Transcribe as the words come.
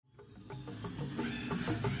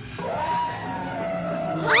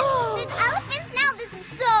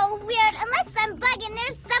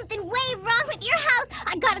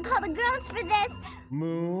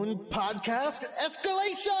Podcast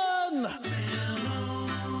Escalation!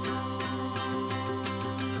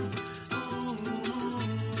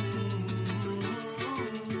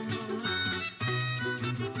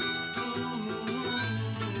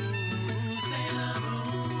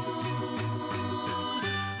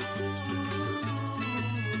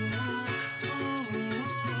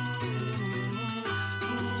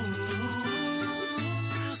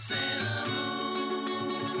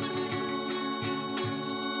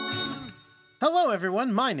 Hello,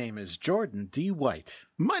 everyone. My name is Jordan D. White.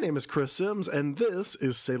 My name is Chris Sims, and this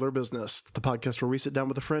is Sailor Business, the podcast where we sit down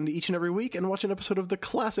with a friend each and every week and watch an episode of the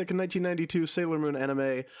classic 1992 Sailor Moon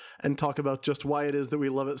anime and talk about just why it is that we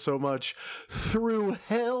love it so much. Through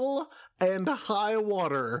hell and high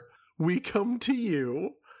water, we come to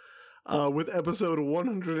you with episode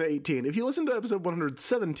 118. If you listen to episode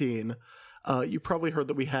 117, you probably heard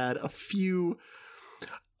that we had a few...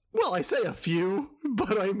 Well, I say a few,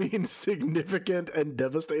 but I mean significant and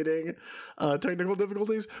devastating technical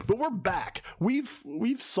difficulties. But we're back. We've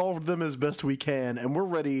solved them as best we can, and we're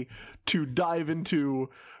ready to dive into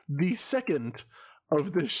the second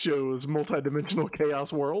of this show's multidimensional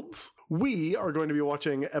chaos worlds. We are going to be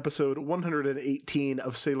watching episode 118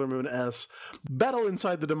 of Sailor Moon S, Battle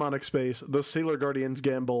Inside the Demonic Space, the Sailor Guardians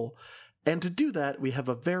Gamble. And to do that, we have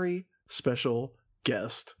a very special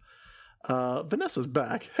guest. Vanessa's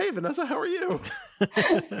back. Hey, Vanessa, how are you?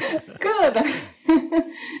 Good.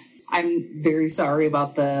 I'm very sorry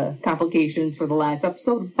about the complications for the last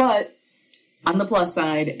episode, but on the plus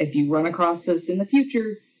side, if you run across this in the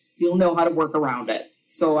future, you'll know how to work around it.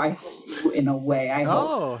 So I hope, in a way, I hope.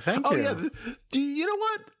 Oh, thank you. Yeah. You know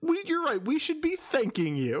what? You're right. We should be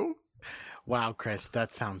thanking you. Wow, Chris,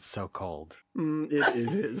 that sounds so cold. It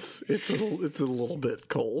is. It's a little bit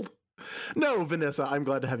cold. No, Vanessa, I'm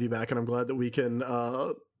glad to have you back, and I'm glad that we can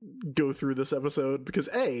go through this episode, because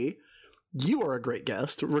A, you are a great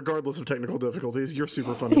guest, regardless of technical difficulties. You're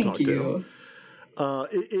super fun to talk to.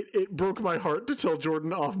 It broke my heart to tell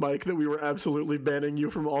Jordan off mic that we were absolutely banning you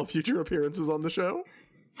from all future appearances on the show.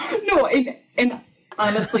 No, and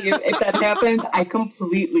honestly, if that happens, I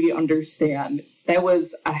completely understand. That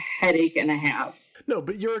was a headache and a half. No,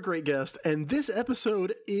 but you're a great guest, and this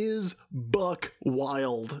episode is buck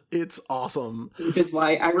wild. It's awesome. Which is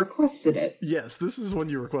why I requested it. Yes, this is one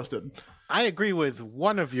you requested. I agree with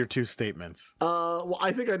one of your two statements. Well,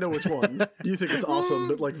 I think I know which one. You think it's awesome,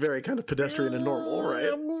 but like very kind of pedestrian and normal,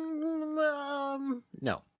 right?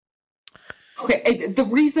 No. Okay, the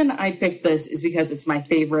reason I picked this is because it's my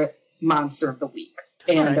favorite monster of the week.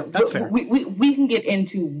 And right, that's fair. We can get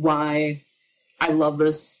into why I love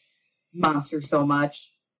this monster so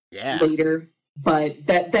much later, but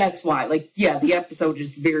that's why. Like, yeah, the episode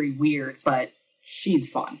is very weird, but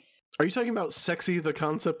she's fun. Are you talking about Sexy, the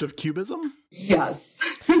concept of cubism? Yes.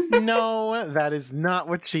 No, that is not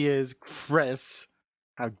what she is, Chris.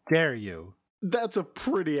 How dare you? That's a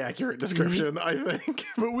pretty accurate description, I think.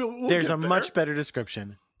 But we'll There's get a there. much better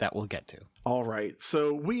description that we'll get to. All right,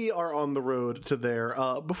 so we are on the road to there.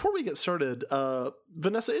 Before we get started,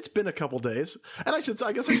 Vanessa, it's been a couple days, and I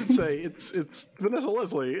guess I should say it's Vanessa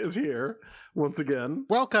Leslie is here once again.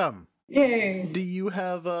 Welcome. Yay. Do you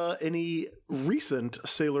have any recent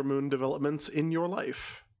Sailor Moon developments in your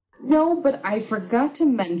life? No, but I forgot to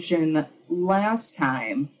mention last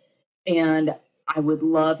time, and I would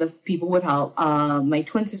love if people would help. My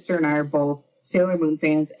twin sister and I are both Sailor Moon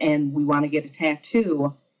fans, and we want to get a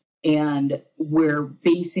tattoo. And we're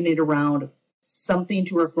basing it around something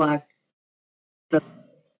to reflect the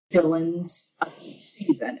villains of each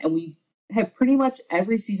season. And we have pretty much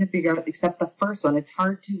every season figured out except the first one. It's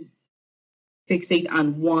hard to fixate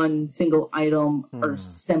on one single item or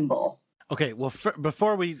symbol. Okay, well,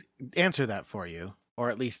 before we answer that for you,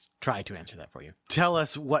 or at least try to answer that for you, tell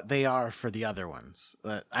us what they are for the other ones.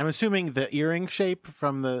 I'm assuming the earring shape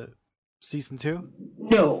from the season 2?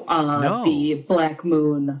 No, the Black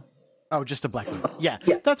Moon. Oh, just a black moon. Yeah,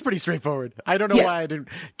 that's pretty straightforward. I don't know why I didn't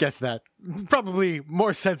guess that. Probably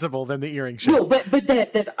more sensible than the earring shape. No, but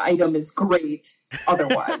that item is great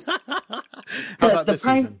otherwise. How about this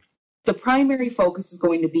season? The primary focus is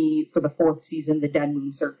going to be, for the 4th season, the Dead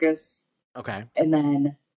Moon Circus. Okay. And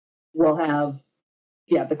then we'll have,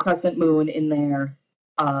 the Crescent Moon in there.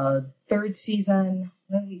 3rd season,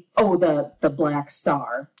 the Black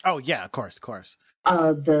Star. Oh, yeah, of course. So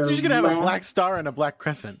you're just going to have a black star and a black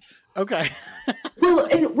crescent. Okay. Well,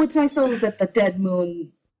 and what's nice though is that the Dead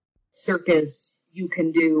Moon Circus, you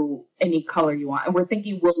can do any color you want. And we're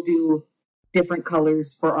thinking we'll do different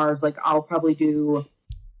colors for ours. Like, I'll probably do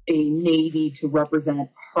a navy to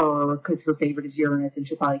represent her because her favorite is Uranus, and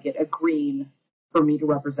she'll probably get a green for me to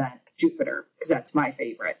represent Jupiter because that's my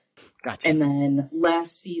favorite. Gotcha. And then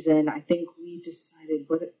last season, I think we decided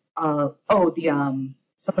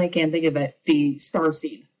something I can't think of it, the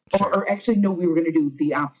Starseed. Sure. Or actually, no, we were going to do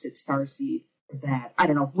the opposite Starseed. That I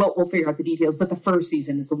don't know. We'll figure out the details, but the first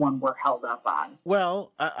season is the one we're held up on.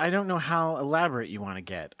 Well, I don't know how elaborate you want to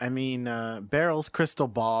get. I mean, Beryl's crystal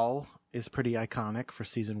ball is pretty iconic for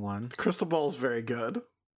season 1. The crystal ball is very good.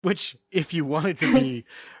 Which, if you wanted to be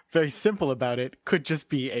very simple about it, could just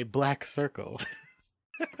be a black circle.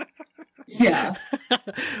 Yeah.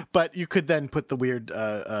 But you could then put the weird,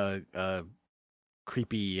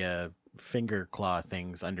 creepy finger claw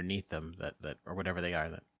things underneath them that or whatever they are.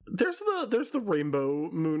 That There's the rainbow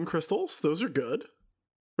moon crystals. Those are good.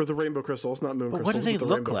 Or the rainbow crystals, not moon but what crystals. do they but the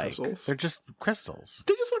look rainbow like? crystals. They're just crystals.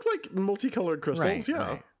 They just look like multicolored crystals. Right, yeah.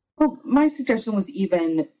 right. Well, my suggestion was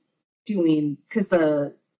even doing because I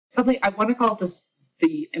want to call it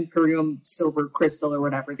the Imperium Silver Crystal or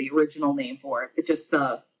whatever the original name for it, but just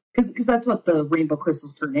because that's what the rainbow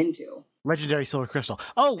crystals turn into. Legendary silver crystal.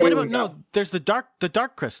 Oh, There wait a we minute. No, go. there's the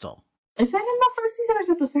dark crystal. Is that in the first season or is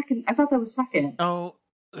that the second? I thought that was second. Oh,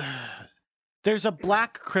 there's a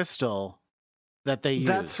black crystal that they use.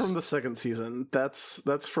 That's from the second season. That's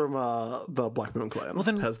from the Black Moon Clan. Well,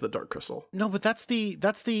 then- has the dark crystal. No, but that's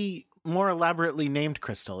the more elaborately named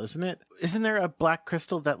crystal, isn't it? Isn't there a black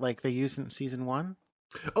crystal that like they use in season 1?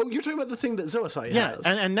 Oh, you're talking about the thing that Zoisite Yeah, has.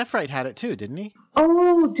 and Nephrite had it too, didn't he?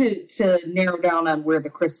 Oh, to narrow down on where the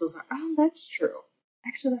crystals are. Oh, that's true.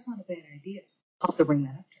 Actually, that's not a bad idea. I'll have to bring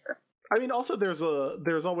that up to her. I mean, also there's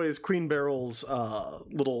always Queen Beryl's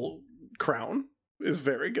little crown is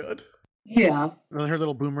very good. Yeah. Her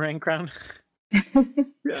little boomerang crown.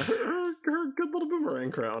 Yeah, her good little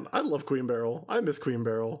boomerang crown. I love Queen Beryl. I miss Queen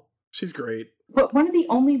Beryl. She's great. But one of the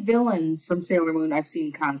only villains from Sailor Moon I've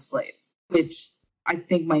seen cosplayed, which I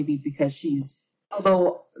think might be because she's,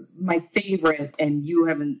 although my favorite, and you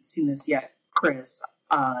haven't seen this yet, Chris,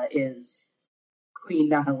 is Queen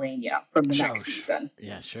Nihilania from the next season.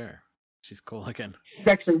 Yeah, sure. She's cool again. She's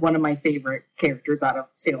actually one of my favorite characters out of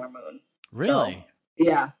Sailor Moon. Really? So,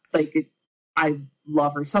 yeah, I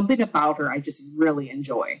love her. Something about her I just really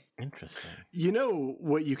enjoy. Interesting. You know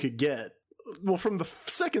what you could get? Well, from the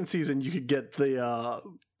second season, you could get the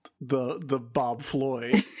Bob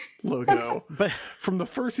Floyd logo. But From the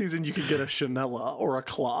first season, you could get a Chanela or a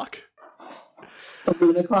clock. The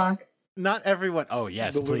Luna Clock. not everyone. Oh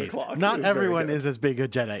yes, The Luna please. clock Not is very everyone good. is as big a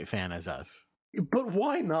Jedi fan as us. But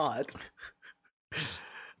why not?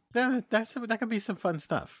 That could be some fun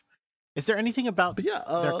stuff. Is there anything about But yeah,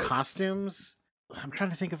 their costumes? I'm trying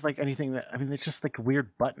to think of like anything that. I mean, it's just like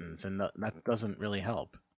weird buttons, and that doesn't really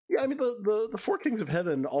help. yeah. I mean, the Four Kings of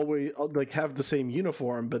Heaven always like have the same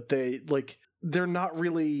uniform, but they're not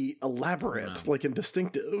really elaborate, No. like and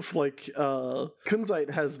distinctive. Like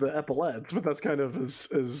Kunzite has the epaulets, but that's kind of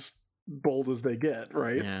as bold as they get,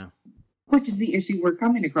 right? Yeah. Which is the issue we're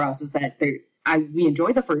coming across is that we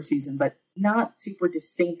enjoy the first season, but not super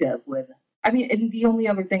distinctive with. I mean, and the only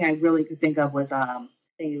other thing I really could think of was I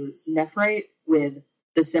think it was Nephrite with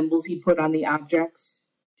the symbols he put on the objects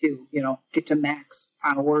to get to max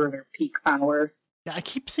power or their peak power. Yeah, I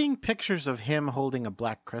keep seeing pictures of him holding a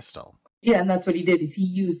black crystal. Yeah, and that's what he did. Is he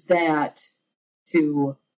used that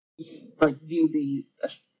to view the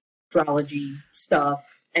astrology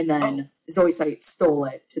stuff, and then Zoisite stole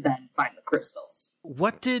it to then find the crystals.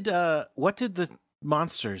 What did the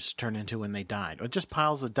monsters turn into when they died? Or just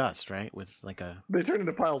piles of dust, right? With like a They turn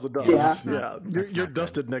into piles of dust. Yeah. That's Yeah, not- that's you're not good.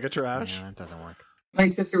 dusted nega trash. Yeah, that doesn't work. My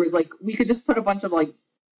sister was like, we could just put a bunch of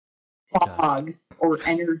fog or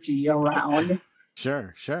energy around.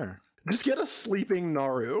 Sure. Just get a sleeping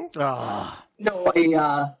Naru. Oh, No,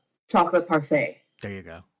 a chocolate parfait. there you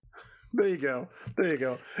go. There you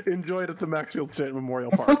go. Enjoy it at the Maxfield State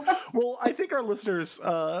Memorial Park. Well, I think our listeners,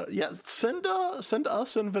 send us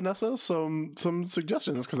and Vanessa some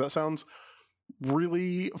suggestions because that sounds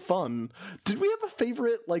really fun. Did we have a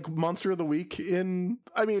favorite monster of the week?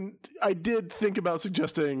 I mean, I did think about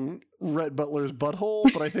suggesting Rhett Butler's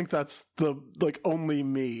butthole, but I think that's the only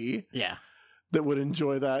me Yeah. that would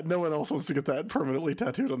enjoy that. No one else wants to get that permanently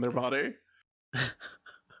tattooed on their body.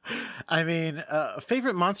 I mean,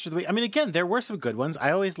 favorite monster of the week. I mean, again, there were some good ones.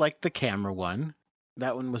 I always liked the camera one.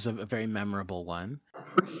 That one was a very memorable one.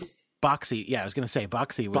 Priest. Boxy. Yeah, I was going to say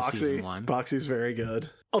Boxy was season 1. Boxy's very good.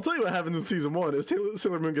 I'll tell you what happens in season 1 is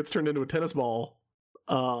Sailor Moon gets turned into a tennis ball,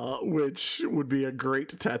 which would be a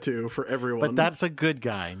great tattoo for everyone. But that's a good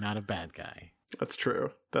guy, not a bad guy. That's true.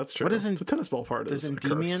 What is the tennis ball part? Does is a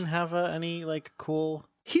Endymion curse. have any cool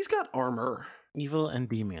He's got armor. evil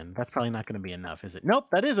Endymion? That's probably not going to be enough, is it? Nope,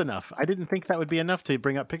 that is enough. I didn't think that would be enough to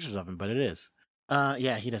bring up pictures of him, but it is.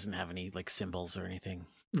 Yeah, he doesn't have any symbols or anything.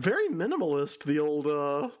 Very minimalist, the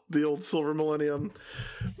old Silver Millennium.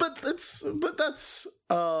 But that's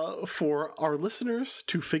for our listeners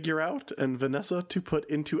to figure out and Vanessa to put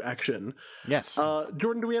into action. Yes.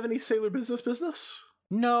 Jordan, do we have any Sailor business?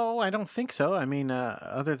 No, I don't think so. I mean,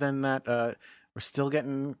 other than that, we're still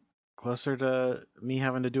getting closer to me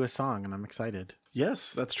having to do a song, and I'm excited.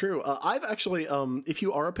 Yes, that's true. I've actually, if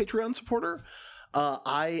you are a Patreon supporter,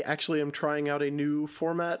 I actually am trying out a new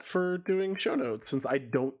format for doing show notes, since I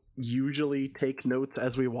don't usually take notes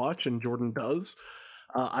as we watch, and Jordan does.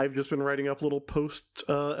 I've just been writing up little post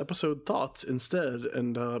episode thoughts instead,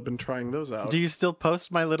 and been trying those out. Do you still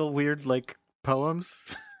post my little weird, like, poems?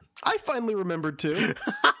 I finally remembered to.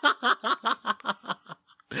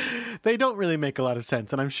 They don't really make a lot of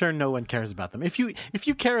sense, and I'm sure no one cares about them. If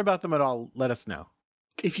you care about them at all, let us know.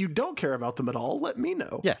 If you don't care about them at all, let me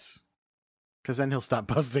know. Yes. Because then he'll stop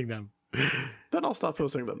posting them. Then I'll stop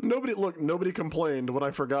posting them. Nobody complained when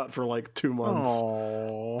I forgot for like 2 months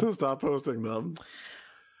to stop posting them.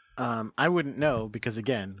 I wouldn't know because,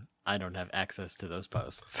 again, I don't have access to those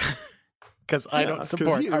posts. Because I don't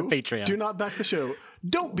support our Patreon. Do not back the show.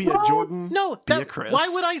 Don't be a Jordan. No, be a Chris. Why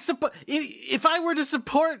would I support? If I were to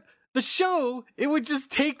support the show, it would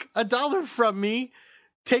just take $1 from me,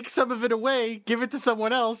 take some of it away, give it to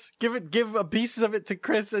someone else, give a piece of it to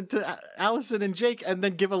Chris and to Allison and Jake, and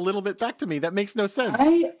then give a little bit back to me. That makes no sense.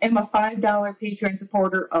 I am a $5 Patreon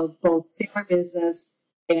supporter of both Sailor Business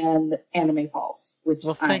and Anime Pulse, which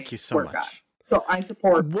thank you so much. On. So I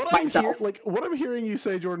support myself. What I'm hearing you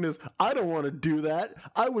say, Jordan, is I don't want to do that.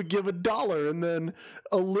 I would give $1, and then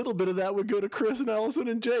a little bit of that would go to Chris and Allison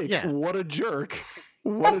and Jake. Yeah. What a jerk!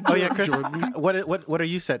 What a jerk! Oh yeah, Chris. Jordan. What are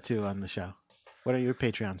you set to on the show? What are your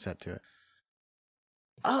Patreon set to it?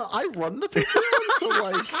 I run the Patreon, so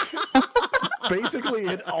like basically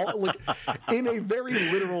in a very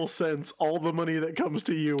literal sense, all the money that comes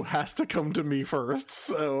to you has to come to me first.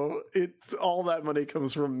 So it's all that money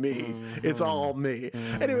comes from me. Mm-hmm. It's all me.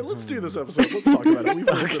 Mm-hmm. Anyway, let's do this episode. Let's talk about it. We've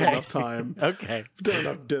had enough time. Okay. We've done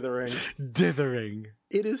enough dithering. Dithering.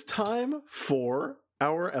 It is time for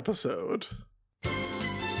our episode.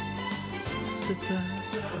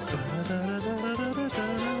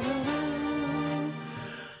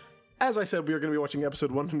 As I said, we are going to be watching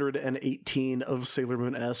episode 118 of Sailor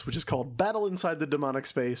Moon S, which is called Battle Inside the Demonic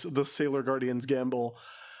Space, The Sailor Guardian's Gamble.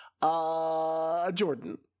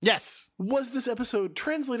 Jordan. Yes. Was this episode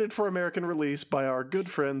translated for American release by our good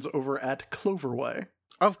friends over at Cloverway?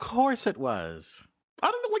 Of course it was. I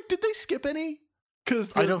don't know, did they skip any?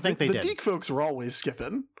 Because I don't think they did. The geek folks were always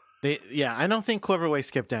skipping. I don't think Cloverway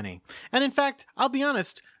skipped any. And in fact, I'll be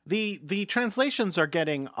honest, the translations are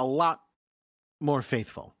getting a lot more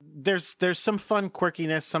faithful. There's some fun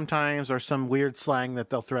quirkiness sometimes, or some weird slang that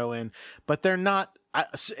they'll throw in, but they're not.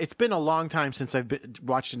 It's been a long time since I've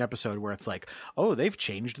watched an episode where it's like, oh, they've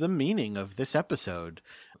changed the meaning of this episode.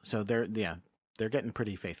 So they're getting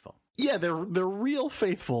pretty faithful. Yeah, they're real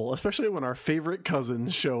faithful, especially when our favorite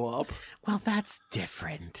cousins show up. Well, that's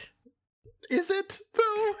different. Is it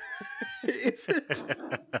though? Is it?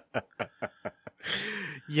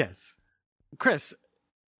 Yes. Chris,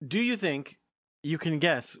 do you think you can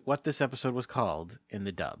guess what this episode was called in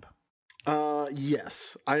the dub?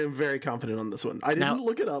 Yes. I am very confident on this one. I didn't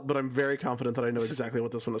look it up, but I'm very confident that I know exactly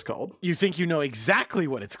what this one is called. You think you know exactly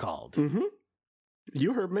what it's called? Mm-hmm.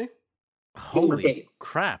 You heard me. Holy Gamergate.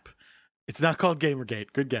 Crap. It's not called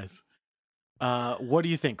Gamergate. Good guess. What do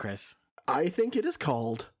you think, Chris? I think it is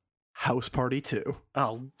called House Party 2.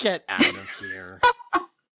 Oh, get out of here.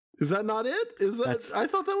 Is that not it? I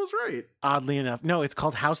thought that was right. Oddly enough. No, it's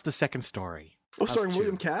called House the Second Story. Oh, starring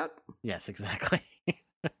William Katt? Yes, exactly.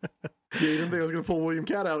 Yeah, you didn't think I was going to pull William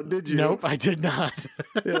Katt out, did you? Nope, I did not.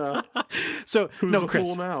 Yeah. So, who's the Chris,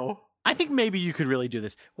 fool now? I think maybe you could really do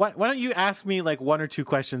this. Why don't you ask me like one or two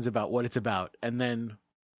questions about what it's about, and then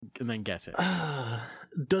guess it.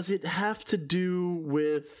 Does it have to do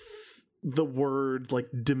with the word like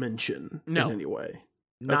dimension in any way?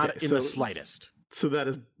 Not in the slightest. So that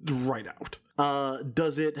is right out.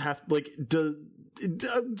 Does it have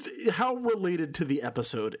how related to the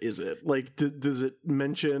episode is it? Like, does it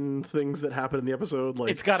mention things that happen in the episode?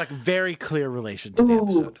 Like, it's got a very clear relation to the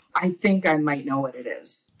episode. I think I might know what it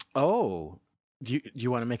is. Oh, do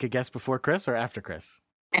you want to make a guess before Chris or after Chris?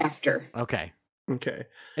 After. Okay.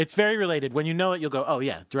 It's very related. When you know it, you'll go, oh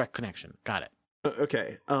yeah, direct connection. Got it.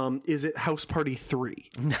 Okay. Is it House Party 3?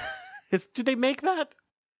 Did they make that?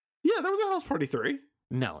 Yeah, there was a House Party 3.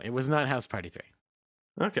 No, it was not House Party 3.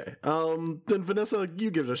 Okay. Then Vanessa,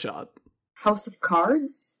 you give it a shot. House of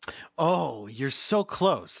Cards? Oh, you're so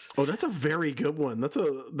close. Oh, that's a very good one.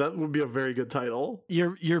 That would be a very good title.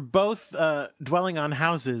 You're both dwelling on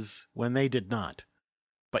houses when they did not,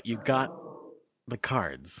 but you got the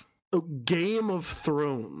cards. Oh, Game of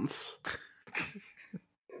Thrones.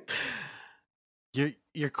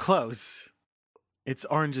 You're close. It's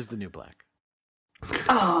Orange is the New Black.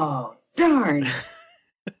 Oh, darn.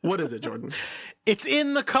 What is it, Jordan? It's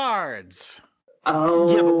in the cards. Oh.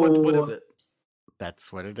 Yeah, but what is it?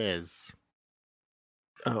 That's what it is.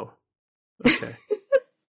 Oh, okay.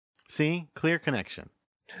 See? Clear connection.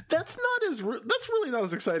 That's really not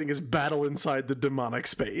as exciting as Battle Inside the Demonic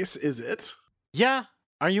Space, is it? Yeah.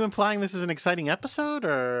 Are you implying this is an exciting episode,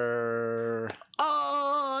 or?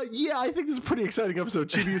 Yeah, I think this is a pretty exciting episode.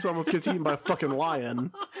 Chibiusa almost gets eaten by a fucking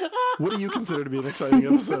lion. What do you consider to be an exciting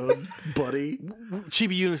episode, buddy?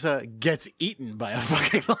 Chibiusa gets eaten by a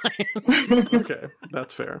fucking lion. Okay,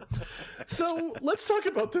 that's fair. So let's talk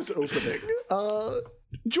about this opening.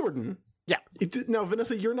 Jordan. Yeah. Now,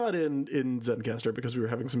 Vanessa, you're not in Zencastr because we were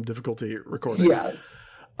having some difficulty recording. Yes.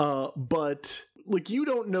 But like, you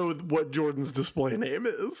don't know what Jordan's display name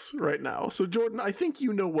is right now. So Jordan, I think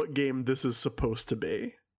you know what game this is supposed to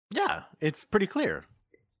be. Yeah, it's pretty clear.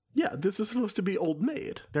 Yeah, this is supposed to be Old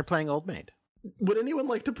Maid. They're playing Old Maid. Would anyone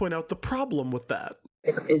like to point out the problem with that?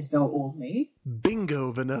 There is no Old Maid.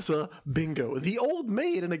 Bingo, Vanessa. Bingo. The Old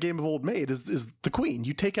Maid in a game of Old Maid is the queen.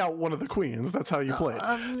 You take out one of the queens. That's how you play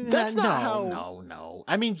it. That's not how... No.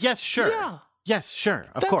 I mean, yes, sure. Yeah. Yes, sure.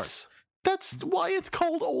 Of course. That's why it's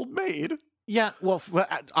called Old Maid. Yeah, well,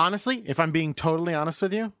 honestly, if I'm being totally honest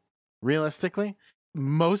with you, realistically,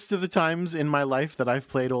 most of the times in my life that I've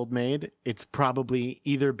played Old Maid, it's probably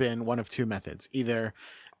either been one of two methods. Either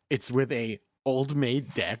it's with a Old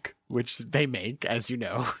Maid deck, which they make, as you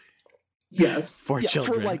know. Yes. For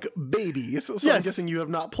children. For like babies. So Yes. I'm guessing you have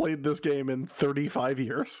not played this game in 35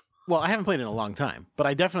 years. Well, I haven't played it in a long time, but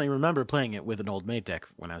I definitely remember playing it with an Old Maid deck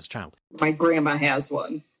when I was a child. My grandma has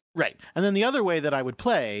one. Right. And then the other way that I would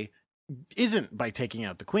play isn't by taking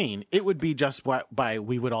out the queen. It would be just by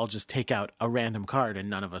we would all just take out a random card and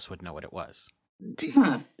none of us would know what it was.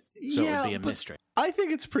 Huh. So it would be a mystery. I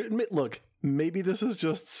think it's pretty... Look, maybe this is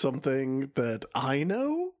just something that I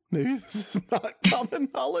know. Maybe this is not common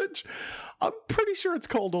knowledge. I'm pretty sure it's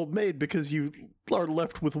called Old Maid because you are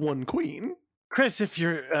left with one queen. Chris, if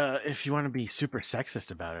you want to be super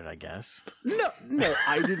sexist about it, I guess. No,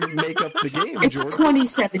 I didn't make up the game, It's Jordan.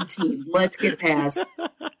 2017. Let's get past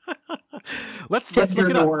Let's look gender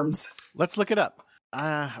it up. norms. Let's look it up.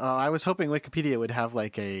 I was hoping Wikipedia would have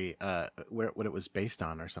like a what it was based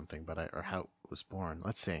on or something, or how it was born.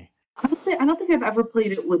 Let's see. Honestly, I don't think I've ever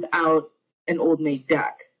played it without an Old Maid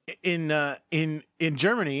deck. In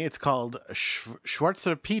Germany, it's called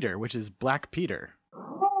Schwarzer Peter, which is Black Peter.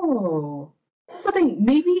 Oh, that's the thing.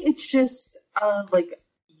 Maybe it's just like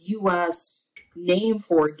U.S. name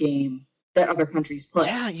for a game that other countries play.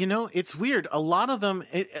 Yeah, it's weird. A lot of them,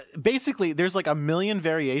 basically, there's like a million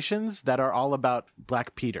variations that are all about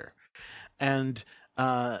Black Peter. And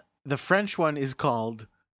the French one is called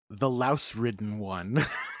the Louse-Ridden one.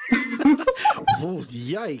 Oh,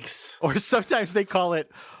 yikes. Or sometimes they call it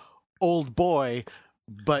Old Boy,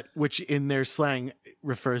 but which in their slang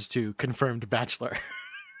refers to confirmed bachelor.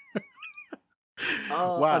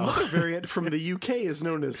 Wow. Another variant from the UK is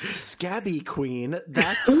known as Scabby Queen.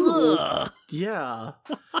 That's yeah.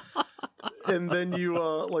 And then you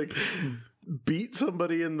like beat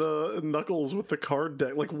somebody in the knuckles with the card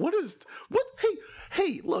deck. Like, what?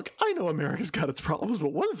 Hey, look, I know America's got its problems,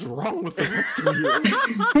 but what is wrong with the rest of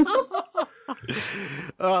you?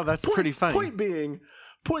 Oh, that's pretty funny.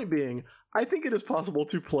 Point being, I think it is possible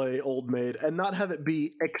to play Old Maid and not have it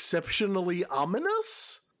be exceptionally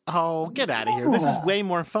ominous. Oh, get out of here. This is way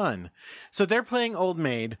more fun. So they're playing Old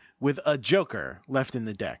Maid with a Joker left in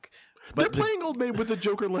the deck. They're playing Old Maid with a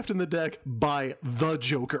Joker left in the deck by the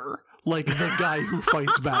Joker. Like the guy who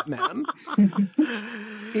fights Batman.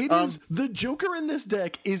 It is the Joker in this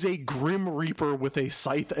deck is a Grim Reaper with a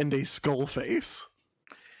scythe and a skull face.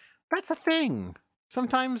 That's a thing.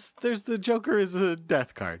 Sometimes there's the Joker is a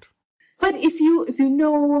death card. But if you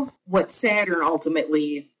know what Saturn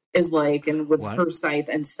ultimately is like, and with her scythe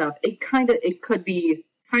and stuff, it could be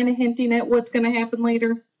kind of hinting at what's going to happen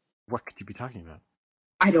later. What could you be talking about?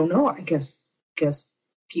 I don't know. I guess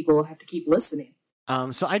people have to keep listening.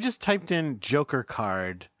 So I just typed in Joker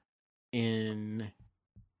card in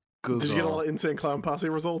Google. Did you get all the Insane Clown Posse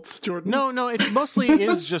results, Jordan? No, it's mostly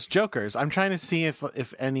is just Jokers. I'm trying to see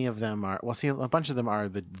if any of them are. Well, see, a bunch of them are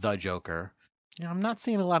the Joker. Yeah, I'm not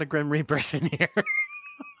seeing a lot of Grim Reapers in here.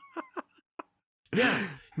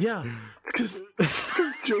 Yeah, because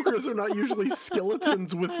Jokers are not usually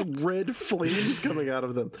skeletons with red flames coming out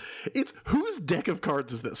of them. It's whose deck of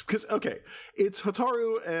cards is this? Because, okay, it's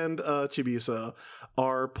Hotaru and Chibiusa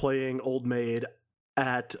are playing Old Maid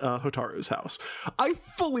at Hotaru's house. I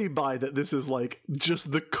fully buy that this is like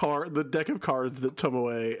just the deck of cards that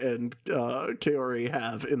Tomoe and Kaori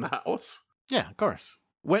have in the house. Yeah, of course.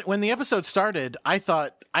 When the episode started, I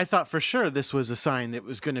thought for sure this was a sign that it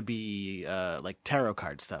was going to be like tarot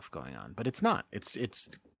card stuff going on, but it's not. It's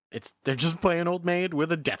they're just playing Old Maid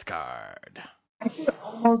with a death card. I could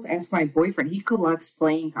almost ask my boyfriend. He collects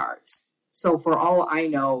playing cards, so for all I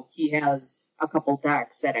know, he has a couple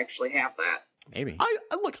decks that actually have that. Maybe.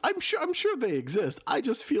 Look, I'm sure they exist. I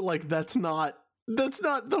just feel like that's not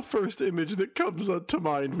the first image that comes to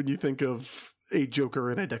mind when you think of a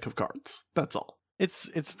Joker in a deck of cards. That's all.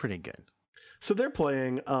 It's pretty good. So they're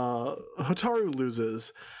playing, Hotaru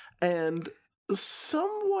loses, and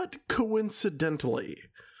somewhat coincidentally,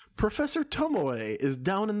 Professor Tomoe is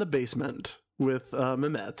down in the basement with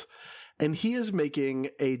Mehmet, and he is making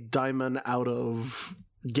a diamond out of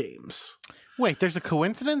games. Wait, there's a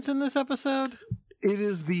coincidence in this episode? It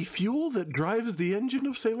is the fuel that drives the engine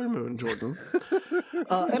of Sailor Moon, Jordan.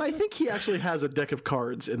 And I think he actually has a deck of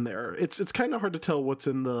cards in there. It's kind of hard to tell what's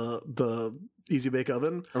in the Easy Bake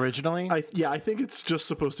Oven. Originally? I think it's just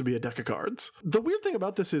supposed to be a deck of cards. The weird thing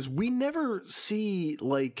about this is we never see,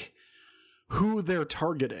 like, who they're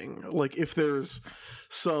targeting. Like, if there's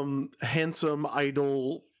some handsome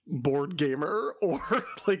idol board gamer, or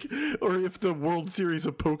if the World Series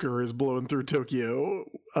of Poker is blowing through Tokyo,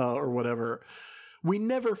 or whatever. We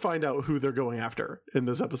never find out who they're going after in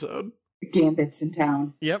this episode. Gambit's in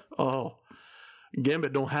town. Yep. Oh,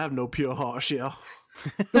 Gambit don't have no pure heart, yeah.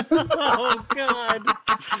 Oh, God.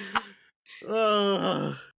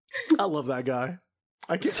 I love that guy.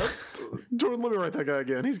 I can't. Jordan, let me write that guy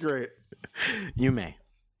again. He's great. You may.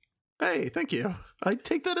 Hey, thank you. I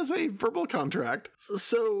take that as a verbal contract.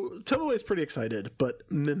 So Tomoe is pretty excited, but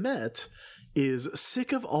Mehmet is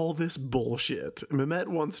sick of all this bullshit. Mehmet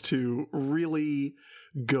wants to really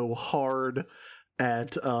go hard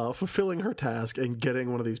at fulfilling her task and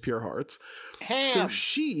getting one of these pure hearts. So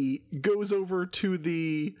she goes over to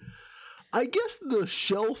the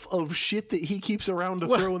shelf of shit that he keeps around to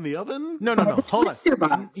throw in the oven. No. Hold on.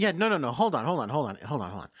 Box. Yeah, no. Hold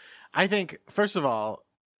on. I think, first of all,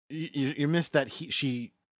 you missed that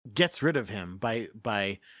she gets rid of him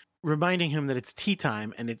by reminding him that it's tea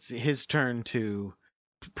time and it's his turn to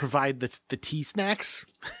provide the tea snacks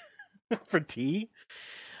for tea.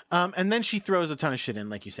 And then she throws a ton of shit in,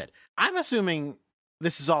 like you said. I'm assuming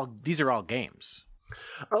these are all games.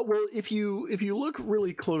 Well, if you look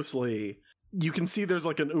really closely, you can see there's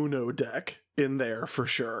like an Uno deck in there for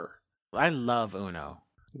sure. I love Uno.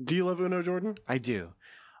 Do you love Uno, Jordan? I do.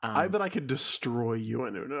 I bet I could destroy you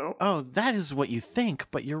in Uno. Oh, that is what you think,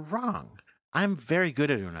 but you're wrong. I'm very good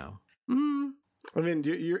at Uno. I mean,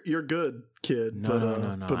 you're good, kid.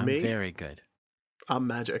 No. But I'm me, very good. I'm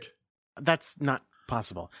magic. That's not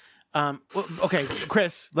possible. Well, okay,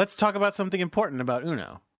 Chris, let's talk about something important about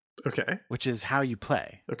Uno. Okay. Which is how you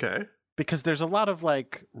play. Okay. Because there's a lot of,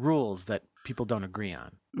 like, rules that people don't agree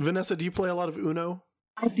on. Vanessa, do you play a lot of Uno?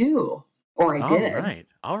 I do. Or I did.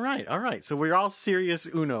 All right. So we're all serious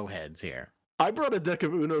Uno heads here. I brought a deck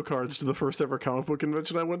of Uno cards to the first ever comic book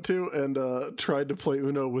convention I went to and tried to play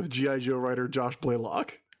Uno with G.I. Joe writer Josh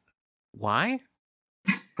Blaylock. Why?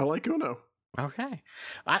 I like Uno. Okay.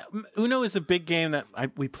 Uno is a big game that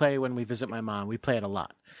we play when we visit my mom. We play it a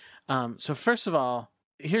lot. So first of all,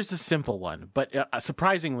 here's a simple one, but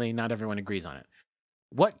surprisingly, not everyone agrees on it.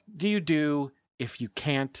 What do you do if you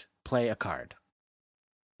can't play a card?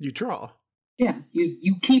 You draw. Yeah,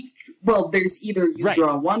 you keep. Well, there's either you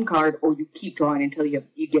draw one card or you keep drawing until you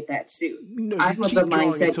get that suit. No, I'm of the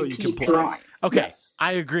mindset you keep drawing. Okay, yes.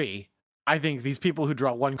 I agree. I think these people who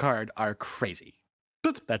draw one card are crazy.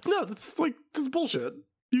 That's bullshit.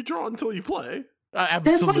 You draw until you play.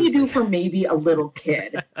 Absolutely. That's what you do for maybe a little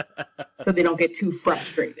kid, so they don't get too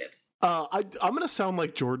frustrated. I'm going to sound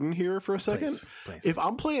like Jordan here for a second. Please. If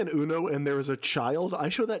I'm playing Uno and there is a child, I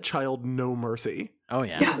show that child no mercy. Oh,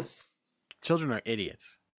 yeah. Yes. Children are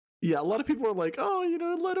idiots. Yeah, a lot of people are like,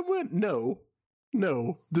 oh, let him win.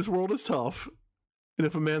 No, this world is tough. And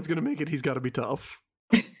if a man's going to make it, he's got to be tough.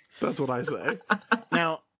 That's what I say.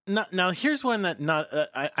 Now here's one that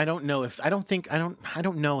I don't know if I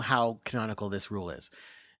don't know how canonical this rule is.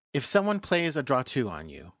 If someone plays a draw 2 on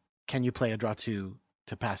you, can you play a draw 2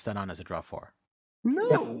 to pass that on as a draw 4?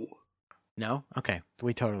 No? Okay.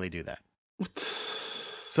 We totally do that.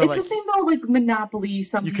 So it's the same though, like Monopoly.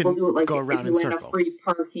 Some people do it like go if around you in win a circle. free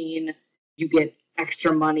parking, you get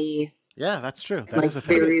extra money, Yeah, that's true. That like is a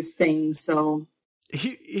thing. various things. So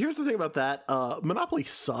Here's the thing about that. Monopoly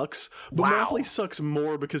sucks, but Wow. Monopoly sucks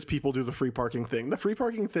more because people do the free parking thing. The free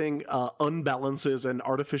parking thing unbalances and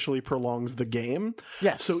artificially prolongs the game.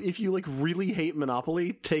 Yes. So if you like really hate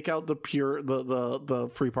Monopoly, take out the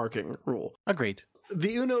free parking rule. Agreed.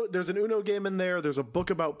 The Uno, there's an Uno game in there. There's a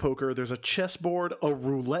book about poker. There's a chessboard, a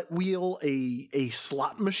roulette wheel, a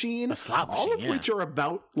slot machine. A slot all machine, of yeah. which are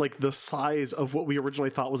about like the size of what we originally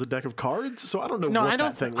thought was a deck of cards. So I don't know. No, what I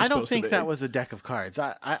don't. That thing was I don't supposed to think be. that was a deck of cards.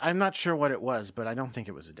 I'm not sure what it was, but I don't think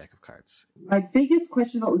it was a deck of cards. my biggest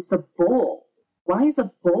question though was the bowl. Why is a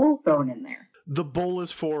bowl thrown in there? The bowl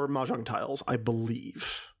is for mahjong tiles, I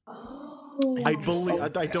believe. Oh, I believe.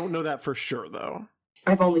 I don't know that for sure though.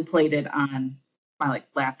 I've only played it on my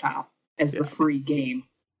laptop as the free game.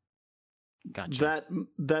 Gotcha.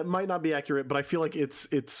 That might not be accurate, but I feel like it's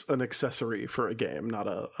an accessory for a game, not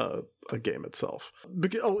a game itself.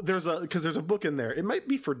 Because there's a book in there. It might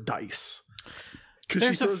be for dice. Because she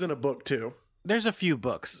There's a throws in a book too. There's a few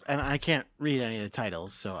books, and I can't read any of the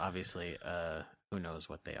titles, so obviously, who knows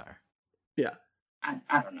what they are? Yeah.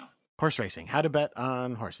 I don't know. Horse racing. How to bet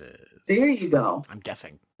on horses. There you go. I'm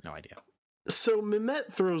guessing. No idea. So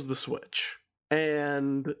Mehmet throws the switch,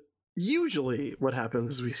 and usually what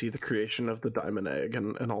happens is we see the creation of the diamond egg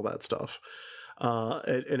and all that stuff.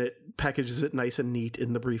 And it packages it nice and neat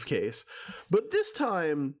in the briefcase. But this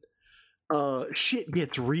time, shit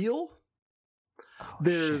gets real. Oh,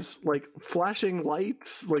 There's like flashing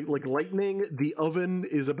lights, like lightning. The oven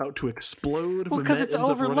is about to explode. Well, because Mehmet it's ends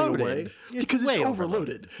up running away. overloaded. Because way it's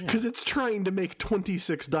overloaded. Yeah. Because it's trying to make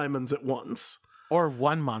 26 diamonds at once. Or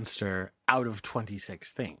one monster out of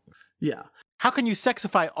 26 things. Yeah. How can you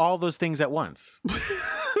sexify all those things at once?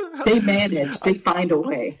 They manage. They find a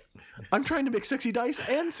way. I'm trying to make sexy dice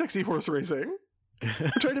and sexy horse racing.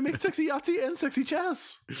 I'm trying to make sexy Yahtzee and sexy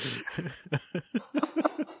chess.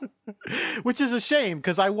 Which is a shame,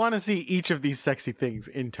 because I want to see each of these sexy things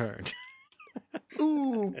in turn.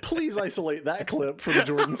 Ooh, please isolate that clip for the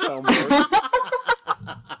Jordan soundboard.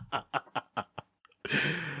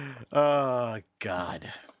 Oh,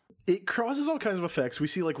 God. It causes all kinds of effects. We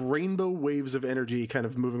see like rainbow waves of energy kind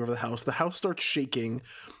of moving over the house. The house starts shaking.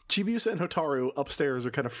 Chibiusa and Hotaru upstairs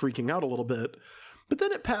are kind of freaking out a little bit. But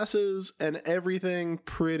then it passes and everything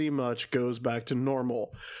pretty much goes back to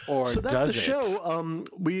normal. Or so that's does the it? show.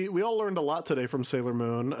 We all learned a lot today from Sailor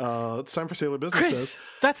Moon. It's time for Sailor Businesses. Chris,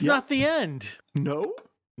 that's Yeah. not the end. No?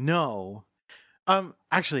 No.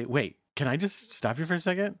 Actually, wait. Can I just stop you for a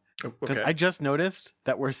second? Because Okay. I just noticed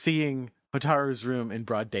that we're seeing Hotaru's room in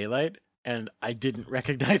broad daylight, and I didn't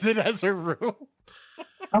recognize it as her room.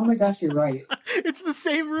 Oh my gosh, you're right. It's the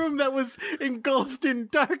same room that was engulfed in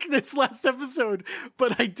darkness last episode,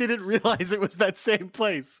 but I didn't realize it was that same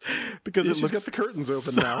place because Yeah, it she's looks got the curtains open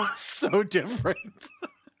so, now. so different.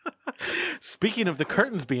 Speaking of the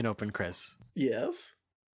curtains being open, Chris, Yes.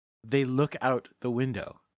 they look out the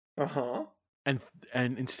window, Uh-huh. and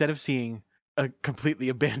instead of seeing a completely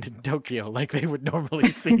abandoned Tokyo like they would normally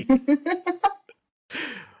see,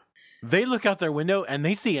 they look out their window and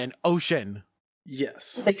they see an ocean.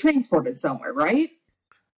 Yes. They transported somewhere, right?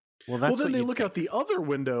 Well, that's Well, then what they you look out the other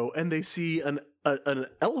window and they see an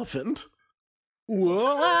elephant.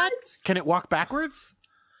 What? Can it walk backwards?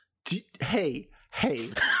 Hey,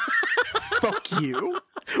 fuck you.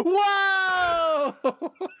 Whoa!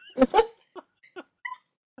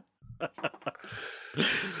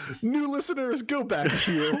 New listeners, go back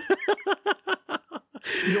here.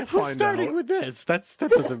 You'll We're find starting out. with this. That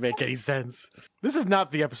doesn't make any sense. This is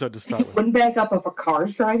not the episode to start with. Wouldn't back up if a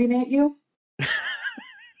car's driving at you.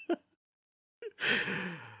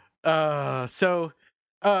 So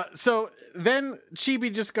then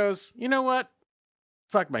Chibi just goes, you know what?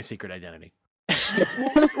 Fuck my secret identity.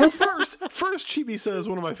 well, first Chibi says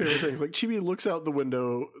one of my favorite things. Like, Chibi looks out the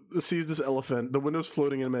window, sees this elephant, the window's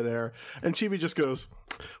floating in midair, and Chibi just goes,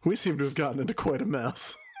 we seem to have gotten into quite a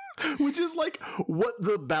mess. Which is like what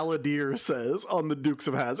the balladeer says on the Dukes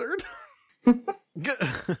of Hazzard.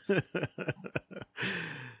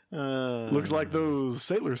 Looks like those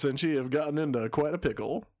Sailor Senshi have gotten into quite a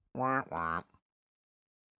pickle.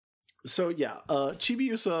 So yeah,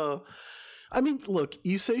 Chibiusa, I mean, look,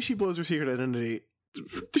 you say she blows her secret identity.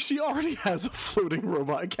 She already has a floating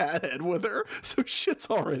robot cat head with her, so shit's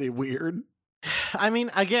already weird. I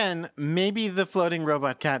mean, again, maybe the floating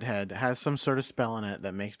robot cat head has some sort of spell in it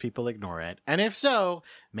that makes people ignore it. And if so,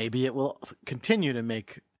 maybe it will continue to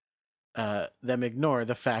make them ignore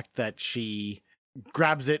the fact that she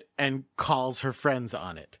grabs it and calls her friends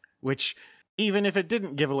on it. Which, even if it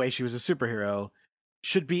didn't give away she was a superhero,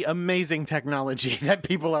 should be amazing technology that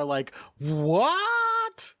people are like,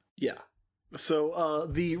 what? Yeah. So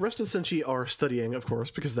the rest of the Senshi are studying, of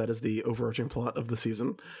course, because that is the overarching plot of the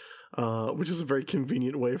season, which is a very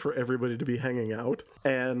convenient way for everybody to be hanging out.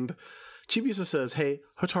 And Chibiusa says, hey,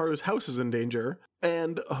 Hotaru's house is in danger.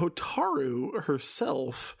 And Hotaru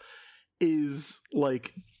herself is,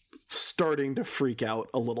 like, starting to freak out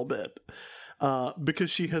a little bit.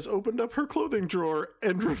 Because she has opened up her clothing drawer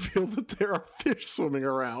and revealed that there are fish swimming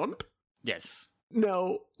around. Yes.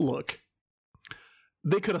 Now, look,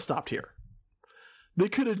 they could have stopped here. They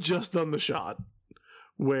could have just done the shot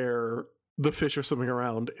where the fish are swimming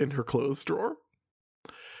around in her clothes drawer.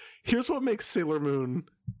 Here's what makes Sailor Moon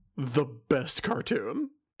the best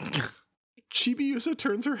cartoon. Chibiusa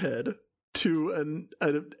turns her head to an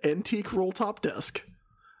antique roll-top desk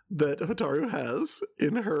that Hotaru has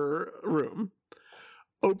in her room,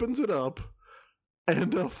 opens it up,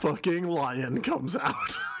 and a fucking lion comes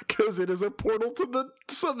out, because it is a portal to the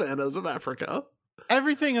savannas of Africa.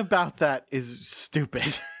 Everything about that is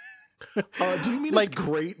stupid. Do you mean like, it's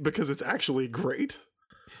great because it's actually great?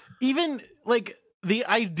 Even, like, the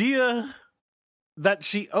idea that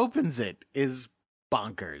she opens it is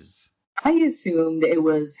bonkers. I assumed it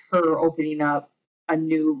was her opening up a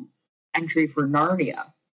new entry for Narnia,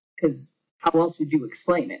 because how else would you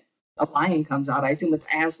explain it? A lion comes out, I assume it's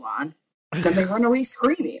Aslan, then they run away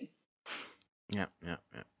screaming. Yeah.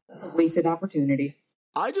 That's a wasted opportunity.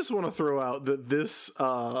 I just want to throw out that this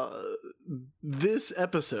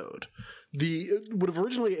episode would have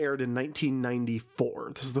originally aired in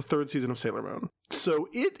 1994. This is the third season of Sailor Moon. So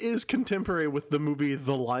it is contemporary with the movie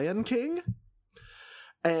The Lion King.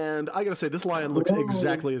 And I gotta say, this lion looks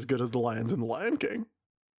exactly as good as the lions in The Lion King.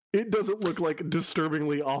 It doesn't look like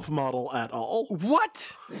disturbingly off-model at all.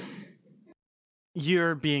 What?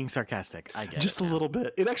 You're being sarcastic, I guess. Just a little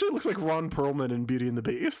bit. It actually looks like Ron Perlman in Beauty and the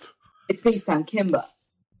Beast. It's based on Kimba,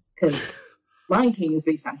 because Lion King is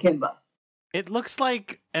based on Kimba. It looks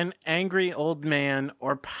like an angry old man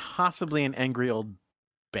or possibly an angry old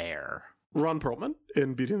bear. Ron Perlman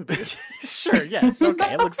in Beauty and the Beast. Sure, yes.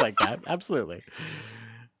 Okay, it looks like that. Absolutely.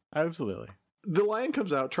 The lion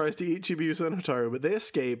comes out, tries to eat Chibiusa and Hotaru, but they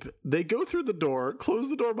escape. They go through the door, close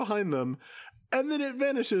the door behind them, and then it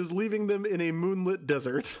vanishes, leaving them in a moonlit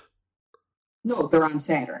desert. No, they're on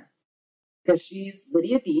Saturn. Because she's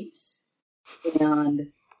Lydia Deetz,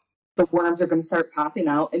 and the worms are going to start popping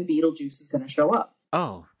out, and Beetlejuice is going to show up.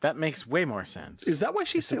 Oh, that makes way more sense. Is that why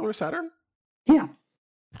she's Sailor Saturn? Yeah.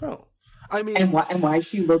 Oh. I mean... And why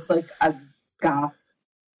she looks like a goth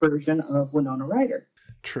version of Winona Ryder.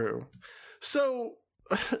 True. So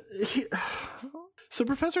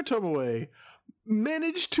Professor Tomoe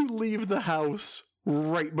managed to leave the house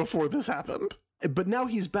right before this happened. But now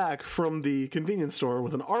he's back from the convenience store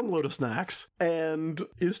with an armload of snacks and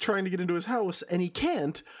is trying to get into his house, and he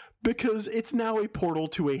can't because it's now a portal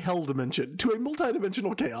to a hell dimension, to a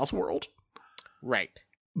multidimensional chaos world. Right.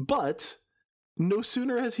 But no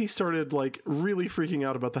sooner has he started, like, really freaking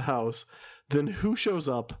out about the house than who shows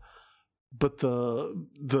up but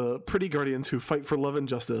the pretty guardians who fight for love and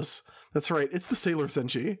justice. That's right, it's the Sailor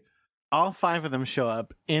Senshi. All 5 of them show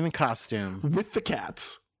up in costume. With the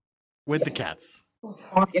cats. With the cats.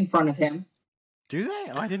 Walk in front of him. Do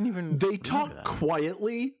they? Oh, I didn't even... They talk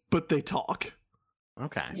quietly, but they talk.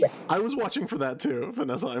 Okay. Yeah. I was watching for that too,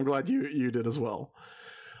 Vanessa. I'm glad you did as well.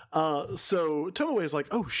 So Tomoe is like,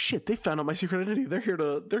 oh shit, they found out my secret identity. They're here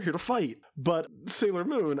to fight. But Sailor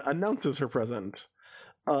Moon announces her presence.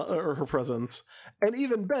 And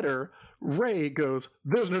even better, Rei goes,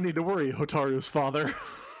 there's no need to worry, Hotaru's father.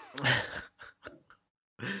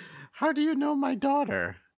 How do you know my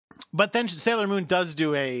daughter? But then Sailor Moon does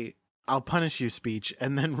do a I'll punish you speech,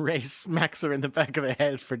 and then Rei smacks her in the back of the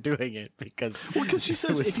head for doing it because she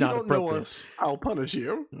says, if you don't know us, I'll punish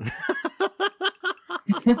you.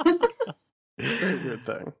 Very weird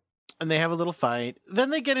thing. And they have a little fight. Then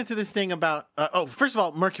they get into this thing about first of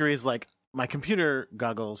all, Mercury is like, my computer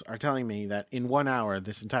goggles are telling me that in 1 hour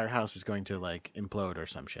this entire house is going to like implode or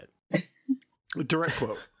some shit. Direct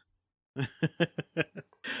quote.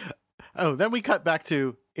 Oh, then we cut back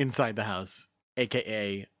to inside the house,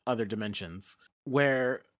 aka other dimensions,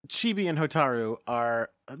 where Chibi and Hotaru are...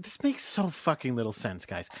 This makes so fucking little sense,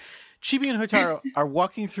 guys. Chibi and Hotaru are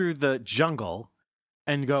walking through the jungle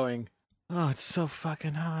and going, oh, it's so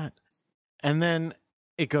fucking hot. And then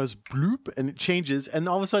it goes bloop and it changes, and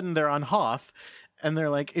all of a sudden they're on Hoth, and they're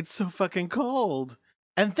like, it's so fucking cold.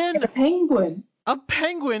 And then a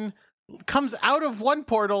penguin comes out of one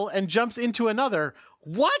portal and jumps into another.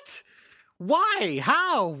 What? Why?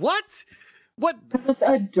 How? What? It's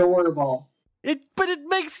adorable. But it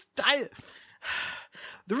makes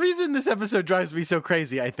The reason this episode drives me so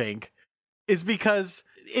crazy, I think, is because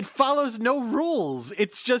it follows no rules.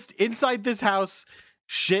 It's just inside this house,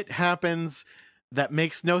 shit happens that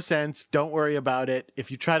makes no sense. Don't worry about it.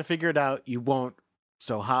 If you try to figure it out, you won't.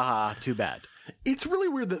 So haha, too bad. It's really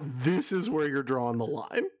weird that this is where you're drawing the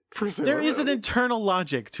line for Sailor There is an Moon. internal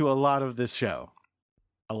logic to a lot of this show.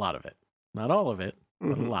 A lot of it. Not all of it,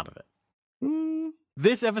 but a lot of it. Mm.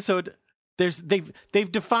 This episode,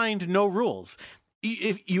 they've defined no rules.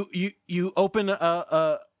 If you open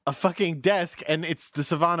a fucking desk and it's the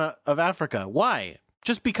savannah of Africa. Why?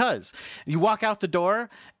 Just because. You walk out the door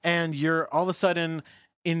and you're all of a sudden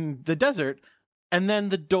in the desert and then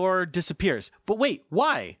the door disappears. But wait,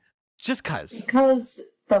 why? Just cuz. Because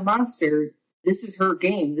the monster, this is her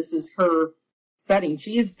game. This is her setting.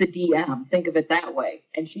 She is the DM. Think of it that way.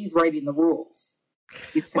 And she's writing the rules.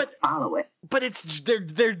 You just have to follow it. But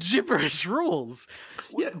they're gibberish rules.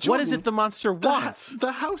 Yeah, What Jordan, is it the monster wants?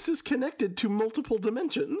 The house is connected to multiple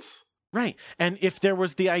dimensions. Right. And if there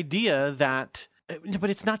was the idea that, but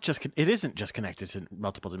it's not just, it isn't just connected to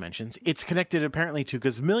multiple dimensions. It's connected apparently to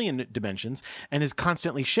gazillion dimensions and is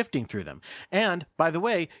constantly shifting through them. And by the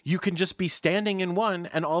way, you can just be standing in one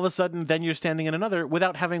and all of a sudden then you're standing in another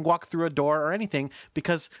without having walked through a door or anything,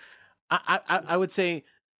 because I would say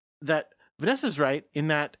that Vanessa's right in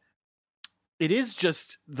that it is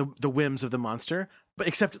just the whims of the monster, but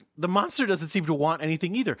except the monster doesn't seem to want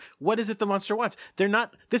anything either. What is it the monster wants?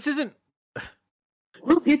 This isn't.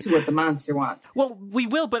 We'll get to what the monster wants. Well, we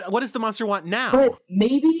will, but what does the monster want now? But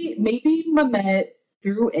maybe Mamet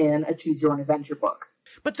threw in a choose your own adventure book.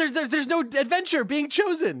 But there's no adventure being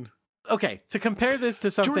chosen. Okay, to compare this to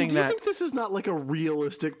something Jordan, do you that think this is not like a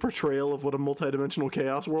realistic portrayal of what a multidimensional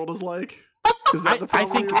chaos world is like? Is that the I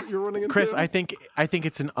problem think, you're running into? Chris, I think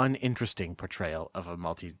it's an uninteresting portrayal of a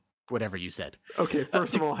whatever you said. Okay,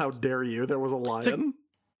 first of all, how dare you? There was a lion.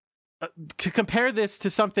 To compare this to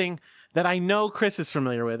something that I know Chris is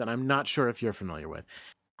familiar with, and I'm not sure if you're familiar with,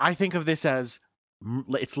 I think of this as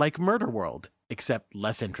it's like Murder World, except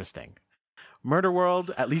less interesting. Murder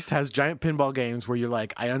World at least has giant pinball games where you're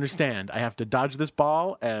like, I understand, I have to dodge this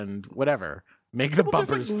ball and whatever, make the bumpers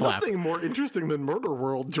there's flap. nothing more interesting than Murder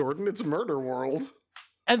World, Jordan. It's Murder World.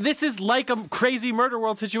 And this is like a crazy Murder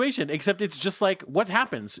World situation, except it's just like, what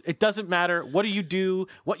happens? It doesn't matter. What do?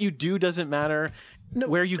 What you do doesn't matter. No.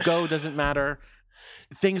 Where you go doesn't matter.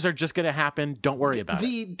 Things are just going to happen. Don't worry about it.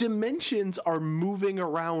 The dimensions are moving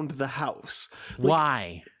around the house.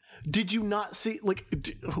 Why? Did you not see,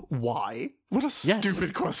 why? What a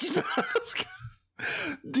stupid question to ask.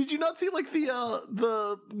 Did you not see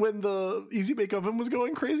the when the Easy Bake Oven was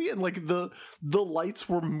going crazy and the lights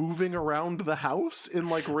were moving around the house in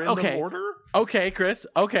random order? Okay, Chris.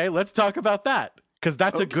 Okay, let's talk about that. Because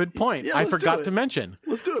that's a good point. Yeah, I let's forgot do it. to mention.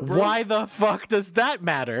 Let's do it, bro. Why the fuck does that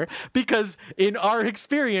matter? Because in our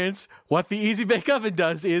experience, what the Easy Bake Oven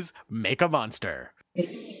does is make a monster.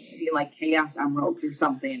 Like Chaos Emeralds or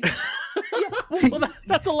something. Well,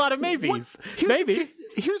 that's a lot of maybes. Maybe.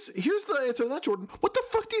 Here's the answer to that, Jordan. What the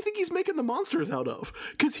fuck do you think he's making the monsters out of?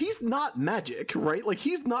 Because he's not magic, right?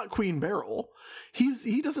 He's not Queen Beryl.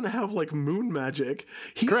 He doesn't have moon magic.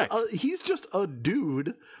 Correct. He's just a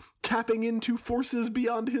dude tapping into forces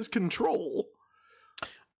beyond his control.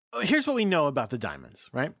 Here's what we know about the diamonds,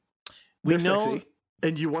 right? They're sexy,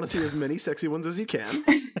 and you want to see as many sexy ones as you can.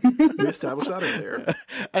 We established that earlier.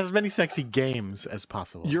 As many sexy games as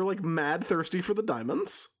possible. You're mad thirsty for the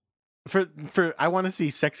diamonds. For I want to see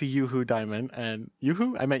sexy Yoo-hoo diamond and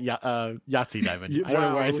Yoo-hoo? I meant Yahtzee diamond. I don't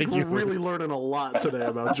know why I said We're Yoo-hoo. really learning a lot today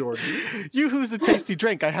about Jordan. Yoo-hoo's a tasty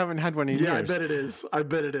drink. I haven't had one in years. Yeah, I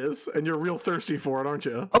bet it is. And you're real thirsty for it, aren't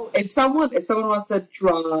you? Oh, if someone wants to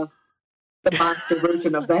draw the monster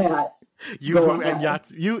version of that, Yoo-hoo and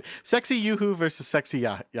Yahtzee. Sexy Yoo-hoo versus sexy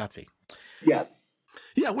Yahtzee. yes.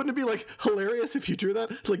 Yeah, wouldn't it be hilarious if you drew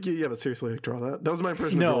that? Yeah, but seriously, draw that. That was my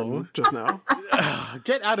impression of Jordan just now.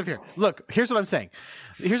 Get out of here. Look, here's what I'm saying.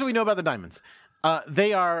 Here's what we know about the diamonds.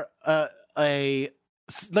 They are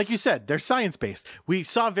like you said, they're science-based. We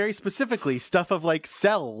saw very specifically stuff of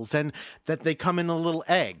cells and that they come in a little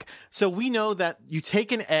egg. So we know that you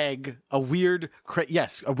take an egg, a weird,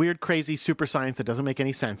 crazy super science that doesn't make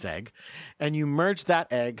any sense egg, and you merge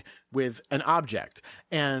that egg with an object.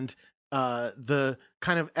 And the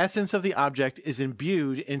kind of essence of the object is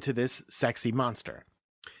imbued into this sexy monster.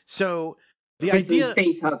 So the idea,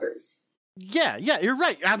 face huggers. Yeah, you're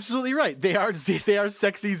right. Absolutely right. They are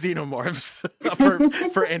sexy xenomorphs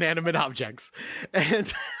for inanimate objects.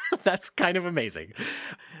 And that's kind of amazing.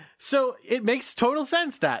 So it makes total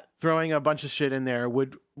sense that throwing a bunch of shit in there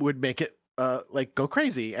would make it go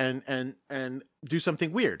crazy and do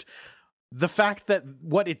something weird. the fact that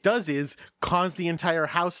what it does is cause the entire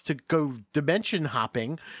house to go dimension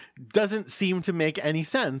hopping doesn't seem to make any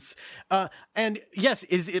sense. And yes,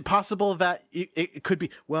 is it possible that it could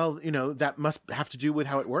be, well, that must have to do with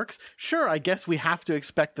how it works? Sure, I guess we have to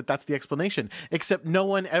expect that that's the explanation, except no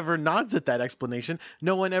one ever nods at that explanation.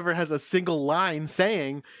 No one ever has a single line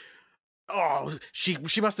saying, oh,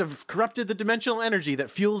 she must have corrupted the dimensional energy that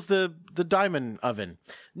fuels the diamond oven.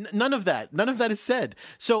 None of that is said.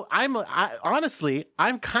 So honestly,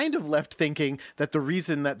 I'm kind of left thinking that the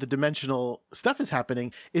reason that the dimensional stuff is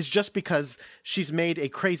happening is just because she's made a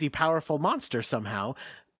crazy powerful monster somehow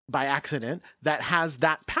by accident that has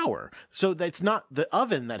that power. So it's not the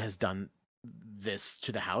oven that has done this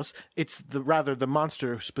to the house. It's rather the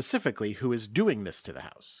monster specifically who is doing this to the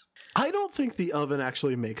house. I don't think the oven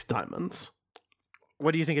actually makes diamonds.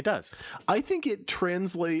 What do you think it does? I think it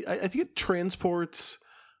transports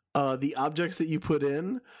the objects that you put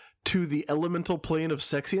in to the elemental plane of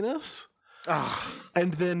sexiness.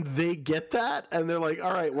 And then they get that and they're like,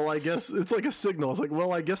 all right, well, I guess it's like a signal. It's like,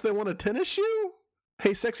 well, I guess they want a tennis shoe.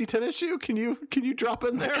 Hey, sexy tennis shoe, can you drop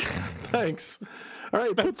in there? Thanks. All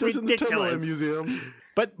right, put this in the Tomoe Museum.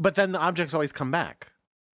 But then the objects always come back.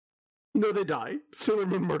 No, they die. Sailor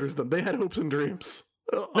Moon murders them. They had hopes and dreams.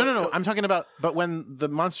 No. I'm talking about, but when the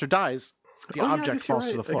monster dies, the object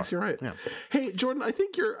falls to the floor. I guess you're right. Yeah. Hey, Jordan, I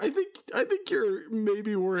think you're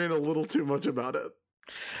maybe worrying a little too much about it.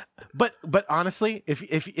 But honestly,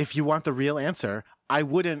 if you want the real answer, I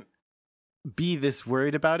wouldn't be this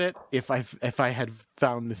worried about it if I had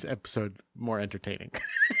found this episode more entertaining.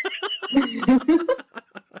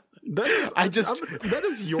 That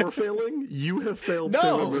is your failing. You have failed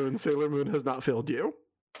Sailor Moon. Sailor Moon has not failed you.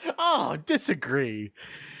 Oh, disagree.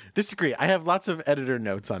 I have lots of editor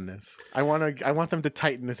notes on this. I want them to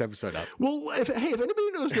tighten this episode up. Well, if anybody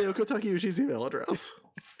knows Naoko Takeuchi's email address,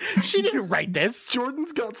 she didn't write this.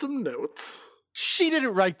 Jordan's got some notes. She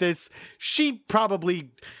didn't write this. She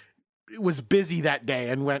probably was busy that day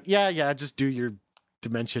and went, yeah, just do your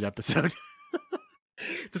Dimension episode.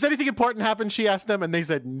 Does anything important happen? She asked them, and they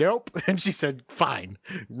said, nope. And she said, fine,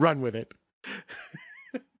 run with it.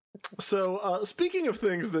 So, speaking of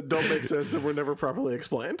things that don't make sense and were never properly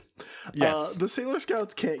explained, yes, the Sailor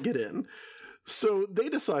Scouts can't get in. So they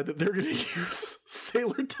decide that they're going to use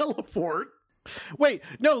Sailor Teleport. Wait,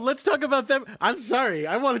 no, let's talk about them. I'm sorry.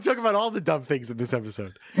 I want to talk about all the dumb things in this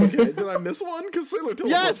episode. Okay, did I miss one? Because Sailor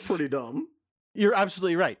Teleport's pretty dumb. You're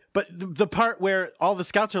absolutely right. But the part where all the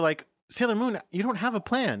scouts are like, Sailor Moon, you don't have a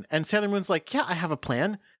plan. And Sailor Moon's like, yeah, I have a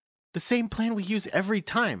plan. The same plan we use every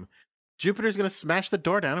time. Jupiter's going to smash the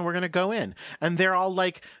door down and we're going to go in. And they're all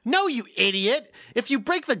like, no, you idiot. If you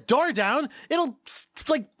break the door down, it'll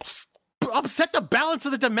like upset the balance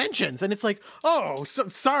of the dimensions. And it's like, oh,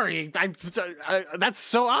 sorry. That's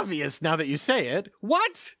so obvious now that you say it.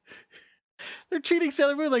 What? They're treating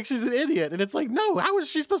Sailor Moon like she's an idiot. And it's like, no, how is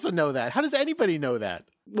she supposed to know that? How does anybody know that?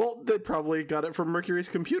 Well, they probably got it from Mercury's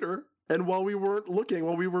computer. And while we weren't looking,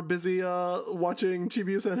 while we were busy watching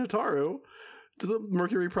Chibiusa and Hataru,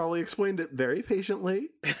 Mercury probably explained it very patiently.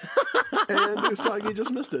 And Usagi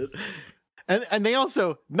just missed it. And they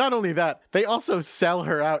also, not only that, they also sell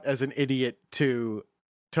her out as an idiot to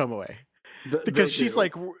Tomoe. Because she's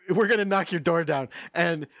like, we're going to knock your door down.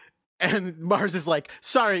 And Mars is like,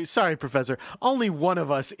 sorry, Professor. Only one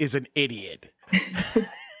of us is an idiot.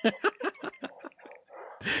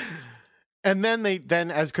 And then,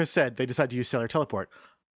 as Chris said, they decide to use Sailor Teleport.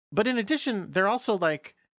 But in addition, they're also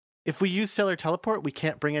like, if we use Sailor Teleport, we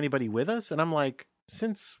can't bring anybody with us. And I'm like,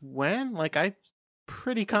 since when? Like, I'm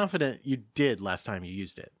pretty confident you did last time you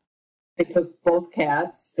used it. They took both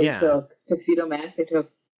cats. They took Tuxedo Mask. They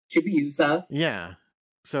took Chibiusa. Yeah.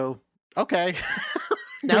 So, okay.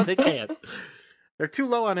 Now they can't. They're too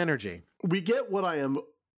low on energy. We get what I am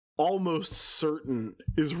almost certain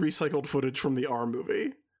is recycled footage from the R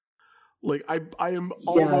movie. Like, I am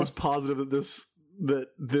almost positive that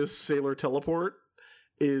this Sailor Teleport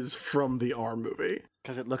is from the R movie.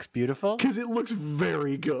 Because it looks beautiful? Because it looks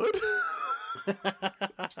very good.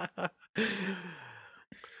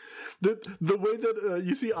 The way that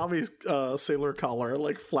you see Ami's sailor collar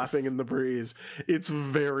like flapping in the breeze, it's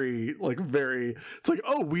very it's like,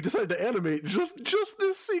 oh, we decided to animate just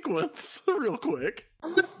this sequence real quick.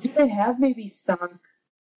 Do they have maybe stock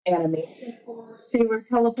animation for Sailor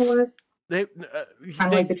Teleport? They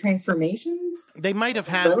like the transformations? They might have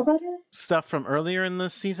had stuff from earlier in the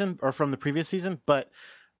season or from the previous season, but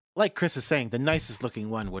like Chris is saying, the nicest looking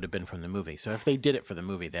one would have been from the movie. So if they did it for the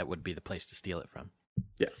movie, that would be the place to steal it from.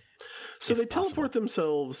 So If they possible. teleport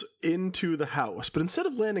themselves into the house, but instead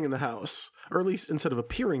of landing in the house, or at least instead of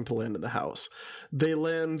appearing to land in the house, they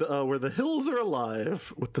land where the hills are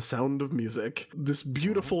alive with the sound of music. This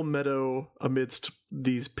beautiful meadow amidst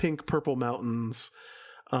these pink-purple mountains.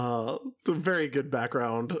 The very good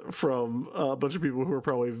background from a bunch of people who are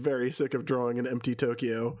probably very sick of drawing an empty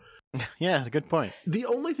Tokyo. Yeah, good point. The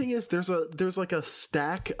only thing is there's like a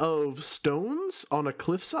stack of stones on a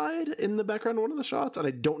cliffside in the background of one of the shots, and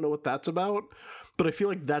I don't know what that's about, but I feel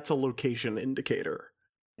like that's a location indicator.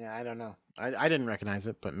 Yeah, I don't know. I didn't recognize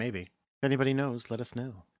it, but maybe. If anybody knows, let us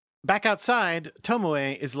know. Back outside,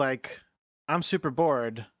 Tomoe is like, I'm super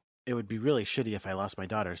bored. It would be really shitty if I lost my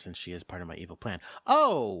daughter since she is part of my evil plan.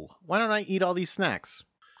 Oh, why don't I eat all these snacks?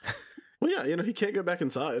 Well, yeah, he can't go back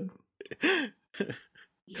inside.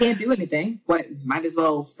 He can't do anything. What? Might as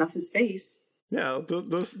well stuff his face. Yeah,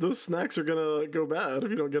 those snacks are gonna go bad if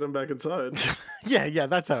you don't get them back inside. Yeah,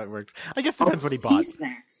 that's how it works. I guess depends what he bought.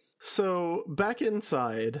 Snacks. So back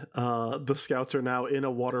inside, the scouts are now in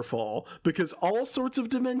a waterfall because all sorts of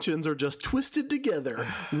dimensions are just twisted together.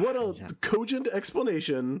 What a cogent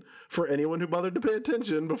explanation for anyone who bothered to pay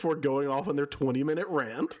attention before going off on their 20-minute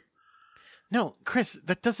rant. No, Chris,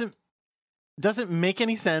 that doesn't make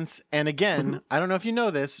any sense. And again, I don't know if you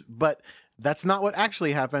know this, but that's not what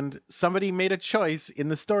actually happened. Somebody made a choice in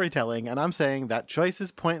the storytelling, and I'm saying that choice is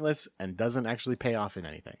pointless and doesn't actually pay off in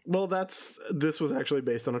anything. Well, this was actually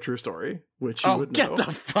based on a true story, which you would know. Get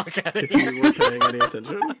the fuck out of if here. you were paying any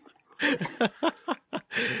attention.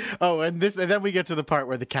 And then we get to the part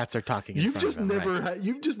where the cats are talking. You've just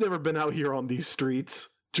never been out here on these streets,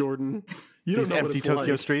 Jordan. You don't These know what empty it's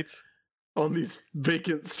Tokyo like streets. on these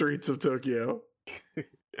vacant streets of Tokyo.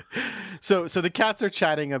 So the cats are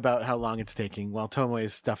chatting about how long it's taking while Tomoe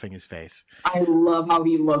is stuffing his face. I love how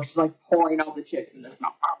he looks, just like pouring all the chips in his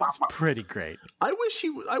mouth. It's pretty great. I wish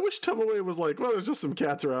Tomoe was like, well, there's just some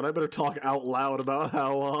cats around. I better talk out loud about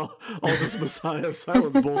how all this Messiah of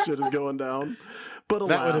Silence bullshit is going down. But alas,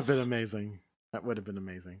 That would have been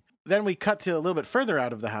amazing. Then we cut to a little bit further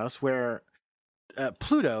out of the house where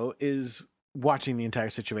Pluto is watching the entire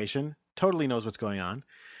situation, totally knows what's going on.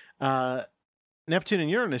 Neptune and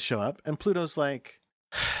Uranus show up, and Pluto's like,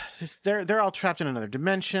 they're all trapped in another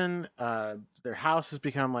dimension. Their house has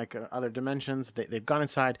become like other dimensions. They've gone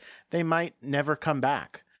inside. They might never come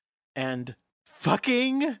back. And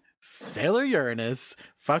fucking Sailor Uranus,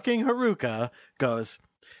 fucking Haruka goes,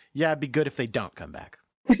 yeah, it'd be good if they don't come back.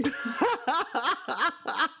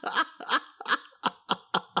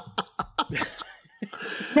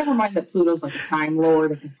 Never mind that Pluto's like a Time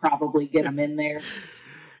Lord. It could probably get him in there.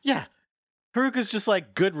 Yeah. Haruka's just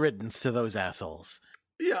like, good riddance to those assholes.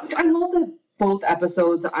 Yeah. I love that both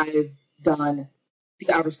episodes I've done,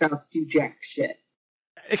 the Outer Scouts do jack shit.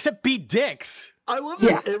 Except be dicks. I love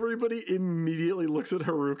that everybody immediately looks at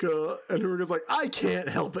Haruka, and Haruka's like, I can't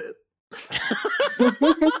help it.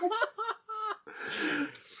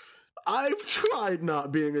 I've tried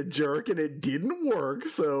not being a jerk, and it didn't work,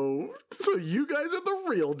 so you guys are the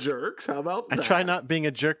real jerks. How about that? I try not being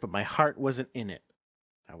a jerk, but my heart wasn't in it.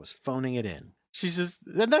 I was phoning it in.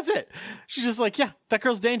 And that's it. She's just like, yeah, that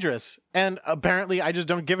girl's dangerous. And apparently I just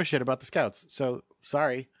don't give a shit about the scouts. So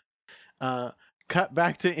sorry. Cut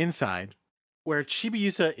back to inside where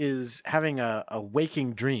Chibiusa is having a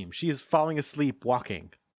waking dream. She is falling asleep,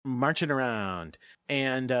 walking, marching around,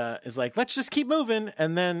 and is like, let's just keep moving.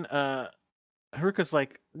 And then Haruka's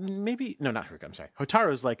like, not Haruka, I'm sorry.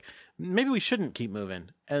 Hotaru's like, maybe we shouldn't keep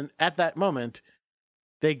moving. And at that moment,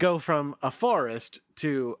 they go from a forest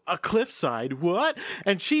to a cliffside. What?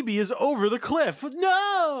 And Chibi is over the cliff.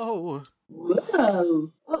 No!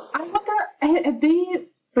 Whoa. Well, I wonder, have they,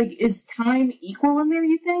 is time equal in there,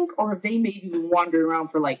 you think? Or have they maybe been wandering around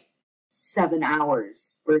for 7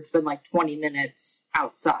 hours, where it's been 20 minutes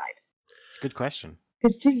outside? Good question.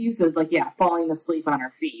 Because Chibiusa's falling asleep on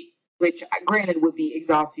her feet, which granted would be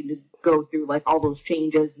exhausting to go through all those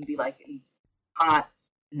changes and be hot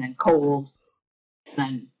and then cold. And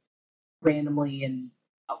then randomly in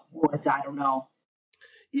woods, I don't know.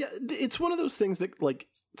 Yeah, it's one of those things that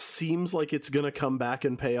seems like it's gonna come back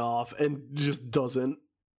and pay off, and just doesn't.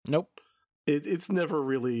 Nope. It's never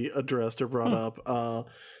really addressed or brought up.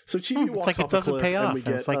 So Chibi walks it's like off it doesn't pay off. Get,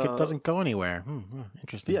 it's like it doesn't go anywhere.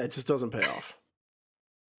 Interesting. Yeah, it just doesn't pay off.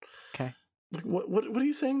 Okay. What are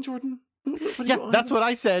you saying, Jordan? That's what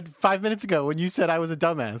I said 5 minutes ago when you said I was a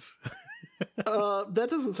dumbass. That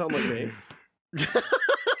doesn't sound like me.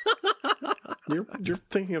 You're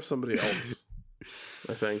thinking of somebody else.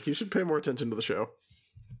 I think you should pay more attention to the show.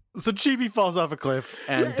 So Chibi falls off a cliff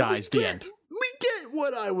and dies. The end. We get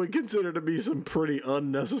what I would consider to be some pretty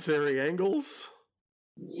unnecessary angles.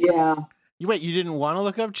 Yeah. Wait, you didn't want to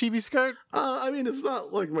look up Chibi Skirt? I mean, it's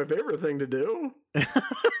not like my favorite thing to do.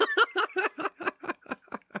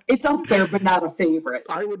 It's up there, but not a favorite.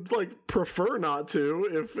 I would like prefer not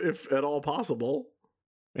to, if at all possible.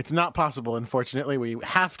 It's not possible, unfortunately. We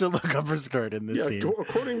have to look up her skirt in this scene.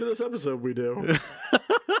 According to this episode, we do.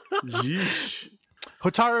 Yeesh.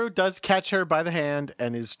 Hotaru does catch her by the hand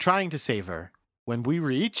and is trying to save her when we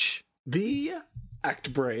reach the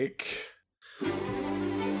act break.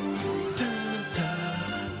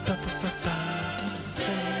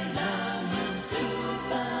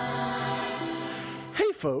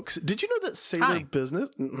 Hey folks, did you know that Sailor Business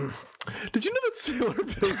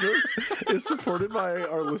is supported by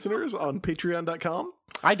our listeners on patreon.com?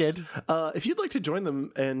 I did. If you'd like to join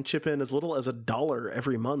them and chip in as little as $1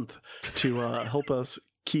 every month to help us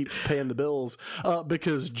keep paying the bills,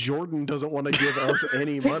 because Jordan doesn't want to give us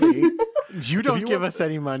any money. You don't give us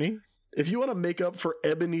any money. If you want to make up for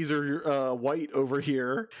Ebenezer White over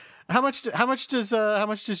here, how much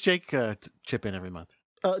does Jake chip in every month?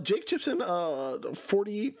 Jake chips in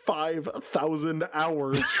 45,000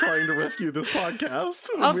 hours trying to rescue this podcast.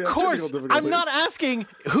 Of course, I'm not asking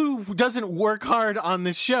who doesn't work hard on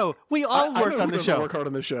this show. We all work on the show. Work hard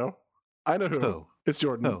on this show. I know who. It's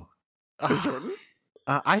Jordan. Who? It's Jordan.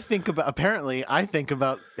 I think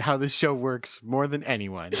about how this show works more than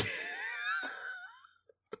anyone.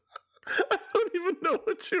 I don't even know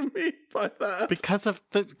what you mean by that. Because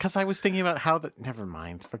I was thinking about never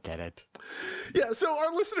mind, forget it. Yeah, so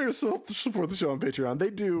our listeners support the show on Patreon. They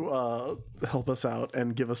do help us out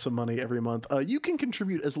and give us some money every month. You can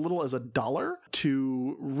contribute as little as $1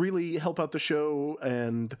 to really help out the show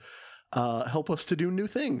and help us to do new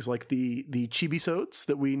things like the Chibi-sodes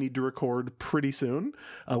that we need to record pretty soon.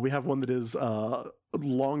 We have one that is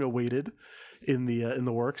long awaited in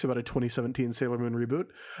the works about a 2017 Sailor Moon reboot,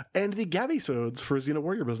 and the Gabby-sodes for Xena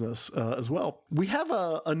Warrior Business as well. We have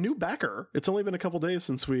a new backer. It's only been a couple days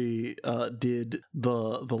since we did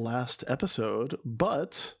the last episode,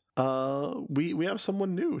 but we have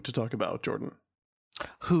someone new to talk about, Jordan.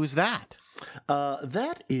 Who's that?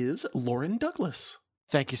 That is Lauren Douglas.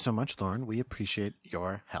 Thank you so much, Lauren. We appreciate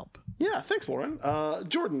your help. Yeah, thanks, Lauren.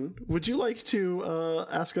 Jordan, would you like to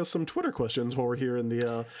ask us some Twitter questions while we're here in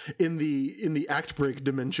the act break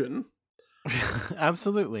dimension?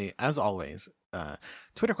 Absolutely, as always.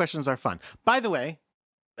 Twitter questions are fun. By the way,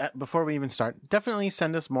 before we even start, definitely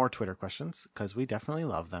send us more Twitter questions because we definitely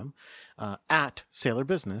love them. At Sailor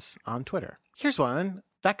Business on Twitter. Here's one.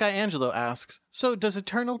 That guy Angelo asks, so does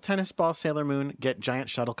Eternal Tennis Ball Sailor Moon get giant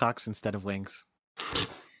shuttlecocks instead of wings?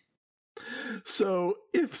 So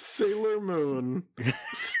if Sailor Moon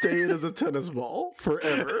stayed as a tennis ball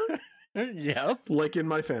forever, yep, like in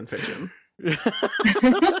my fanfiction, keep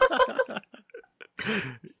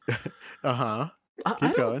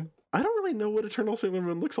going. I don't really know what Eternal Sailor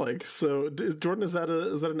Moon looks like. So Jordan, is that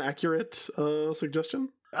an accurate suggestion?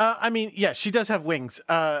 I mean, yeah, she does have wings.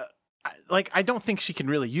 I don't think she can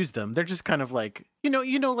really use them. They're just kind of like,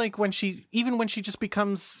 like when she just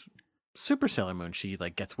becomes Super Sailor Moon, she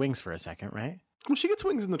gets wings for a second, right? Well, she gets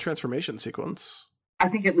wings in the transformation sequence. I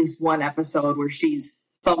think at least one episode where she's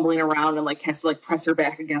fumbling around and has to press her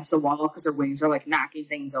back against the wall because her wings are knocking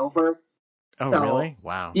things over. Oh, really?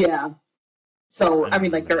 Wow. Yeah. So I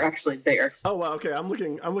mean, they're actually there. Oh wow. Okay, I'm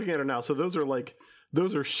looking at her now. So those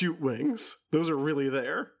are shoot wings. Those are really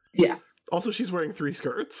there. Yeah. Also, she's wearing 3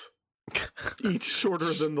 skirts, each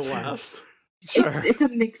shorter than the last. Sure. It's a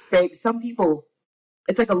mixed bag. Some people.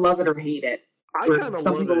 It's like a love it or hate it. I kind of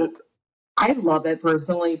love it. I love it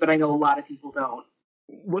personally, but I know a lot of people don't.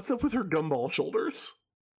 What's up with her gumball shoulders?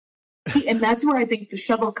 See, and that's where I think the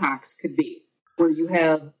shuttlecocks could be, where you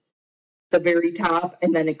have the very top,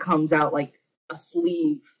 and then it comes out like a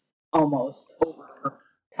sleeve almost over her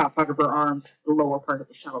top part of her arms, the lower part of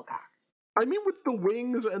the shuttlecock. I mean, with the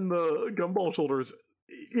wings and the gumball shoulders,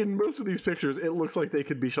 in most of these pictures, it looks like they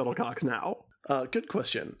could be shuttlecocks now. Good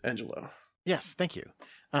question, Angelo. Yes, thank you.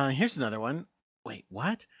 Here's another one. Wait,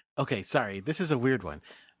 what? Okay, sorry. This is a weird one.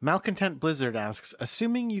 Malcontent Blizzard asks,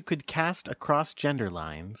 assuming you could cast across gender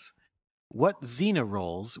lines, what Xena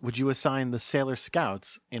roles would you assign the Sailor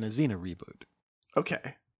Scouts in a Xena reboot?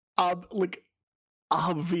 Okay.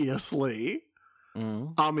 Obviously,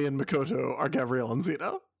 Ami and Makoto are Gabrielle and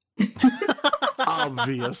Xena.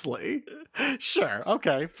 Obviously. Sure,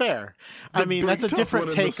 okay, fair. I mean, that's a different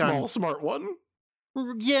take the small, smart one.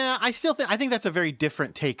 Yeah, I think that's a very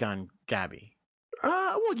different take on Gabby.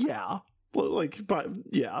 Well, yeah. But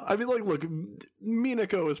yeah. I mean, look,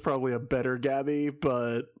 Minako is probably a better Gabby,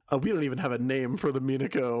 but we don't even have a name for the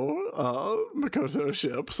Minako Makoto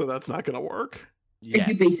ship, so that's not going to work. If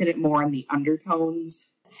you basing it more on the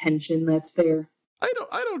undertones, tension that's there.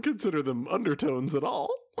 I don't consider them undertones at all.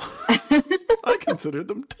 I consider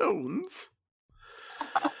them tones.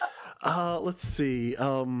 Let's see.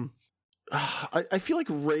 I feel like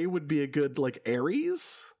Rey would be a good like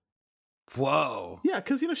Aries. Whoa. Yeah,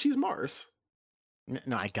 because she's Mars.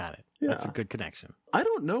 No, I got it. Yeah. That's a good connection. I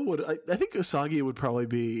don't know what I think Usagi would probably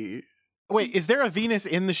be. Wait, is there a Venus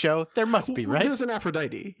in the show? There must be, right? There's an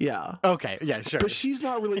Aphrodite, yeah. Okay, yeah, sure. But she's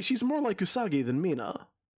not really. She's more like Usagi than Mina.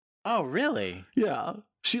 Oh, really? Yeah,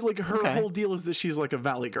 she like her whole deal is that she's like a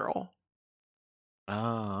valley girl.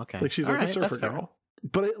 Oh, okay. Like she's All like a right, surfer girl.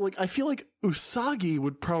 But I feel like Usagi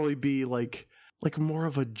would probably be like more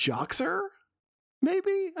of a joxer.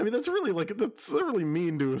 Maybe. I mean, that's really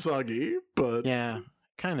mean to Usagi, but yeah,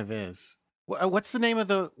 kind of is. What's the name of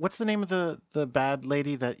the bad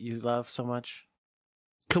lady that you love so much?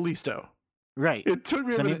 Callisto. Right. It took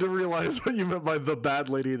me a minute to realize what you meant by the bad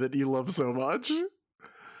lady that you love so much.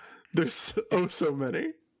 There's so many.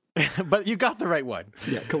 But you got the right one.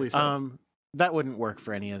 Yeah, Callisto. That wouldn't work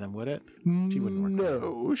for any of them, would it? She wouldn't work.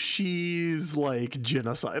 No, she's like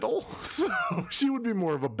genocidal, so she would be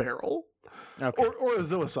more of a barrel. Okay. Or a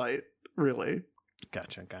zoocyte, really.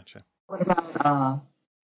 Gotcha. What about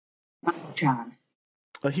John?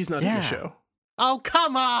 He's not in the show. Oh,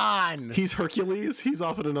 come on! He's Hercules. He's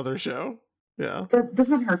off in another show. Yeah.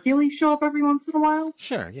 Doesn't Hercules show up every once in a while?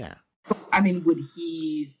 Sure, yeah. I mean, would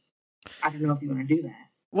he... I don't know if you want to do that.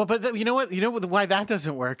 Well, but you know what? You know why that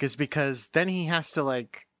doesn't work is because then he has to,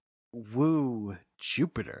 like, woo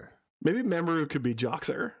Jupiter. Maybe Mamoru could be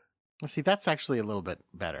Joxer. Well, see, that's actually a little bit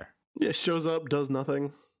better. Yeah, shows up, does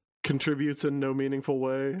nothing, contributes in no meaningful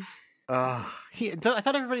way. I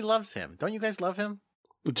thought everybody loves him. Don't you guys love him?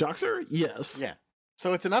 The Joxer? Yes. Yeah.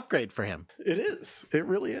 So it's an upgrade for him. It is. It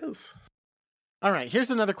really is. All right,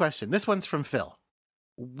 here's another question. This one's from Phil.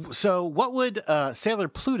 So what would Sailor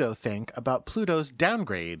Pluto think about Pluto's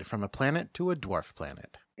downgrade from a planet to a dwarf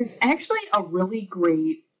planet? It's actually a really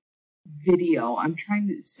great video.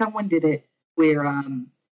 Someone did it where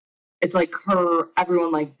it's like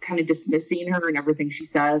everyone like kind of dismissing her and everything she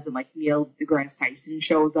says, and like Neil deGrasse Tyson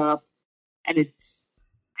shows up, and I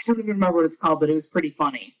don't even remember what it's called, but it was pretty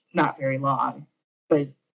funny. Not very long, but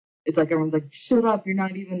it's like everyone's like, "Shut up! You're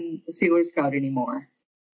not even a Sailor Scout anymore."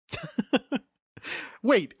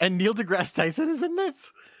 Wait, and Neil deGrasse Tyson is in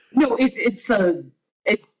this? No, it's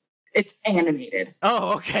animated.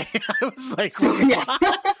 Oh, okay. I was like, yeah.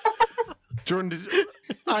 Jordan,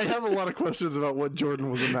 I have a lot of questions about what Jordan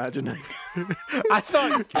was imagining. I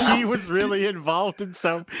thought he was really involved in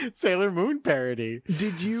some Sailor Moon parody.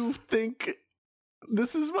 Did you think...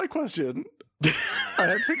 This is my question. I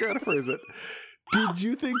had to figure out how to phrase it. Did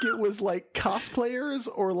you think it was like cosplayers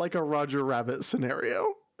or like a Roger Rabbit scenario?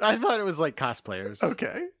 I thought it was like cosplayers.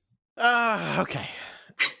 Okay. Okay.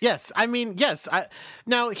 Yes, I mean, yes.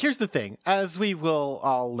 Now, here's the thing. As we will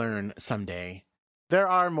all learn someday, there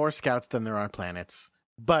are more scouts than there are planets.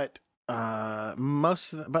 But but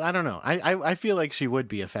I don't know. I feel like she would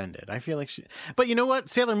be offended. I feel like but you know what?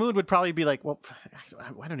 Sailor Moon would probably be like, well,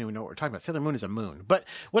 I don't even know what we're talking about. Sailor Moon is a moon. But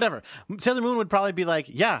whatever. Sailor Moon would probably be like,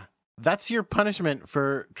 yeah, that's your punishment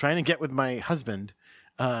for trying to get with my husband.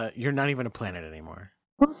 You're not even a planet anymore.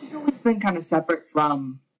 Well, she's always been kind of separate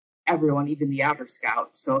from everyone, even the outer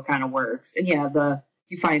scouts, so it kind of works. And yeah,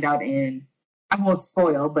 you find out I won't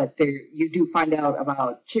spoil, but you do find out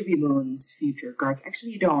about Chibi Moon's future guards.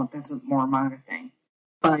 Actually, you don't. That's a more modern thing.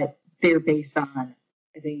 But they're based on,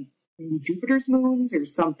 I think, maybe Jupiter's moons or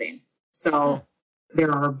something. So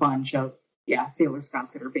there are a bunch of, Sailor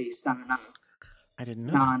Scouts that are based on I didn't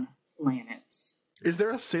know non-planets. Is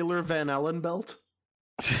there a Sailor Van Allen belt?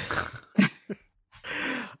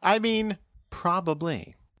 I mean,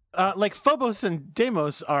 probably. Like Phobos and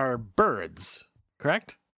Deimos are birds,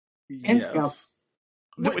 correct? And scouts.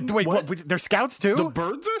 Wait, what? They're scouts too? The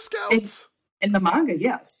birds are scouts? In the manga,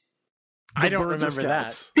 yes. I don't remember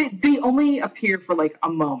that. They only appear for like a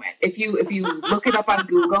moment. If you look it up on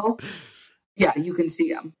Google, you can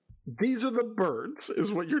see them. These are the birds,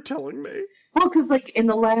 is what you're telling me. Well, because like in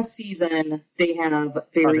the last season, they have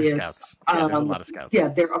various. There's a lot of scouts. Yeah,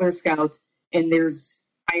 there are other scouts, and there's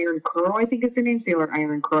Iron Crow, I think is their name, Sailor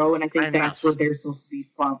Iron Crow, and I think that's where they're supposed to be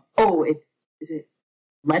from. Oh, is it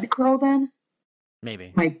Lead Crow then?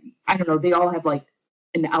 Maybe. I don't know. They all have like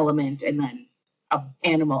an element and then an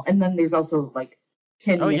animal, and then there's also like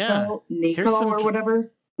Nico or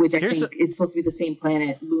whatever, which I think is supposed to be the same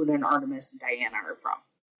planet Luna and Artemis and Diana are from.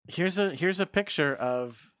 Here's a picture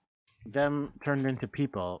of them turned into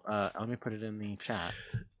people. Let me put it in the chat.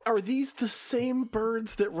 Are these the same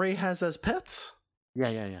birds that Rey has as pets?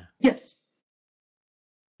 Yeah. Yes.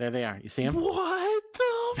 There they are. You see them? What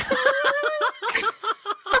the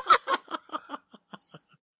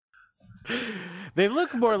They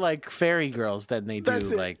look more like fairy girls than they do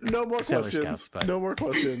That's it. like No more Sailor questions. Scouts. But... No more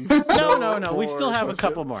questions. No. We still have questions. a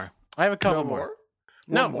couple more. I have a couple No more. One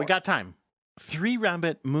No, more. we got time. 3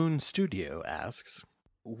 Rabbit Moon Studio asks,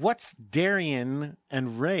 what's Darien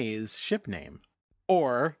and Ray's ship name?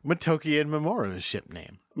 Or Motoki and Mamoru's ship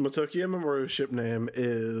name? Motoki and Mamoru's ship name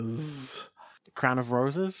is Crown of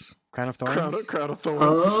Roses? Crown of Thorns? Crown of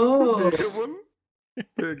Thorns. Oh. Be a good one.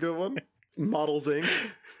 Be a good one. Models Inc.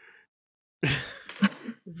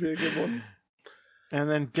 Be a good one. And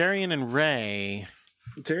then Darien and Ray.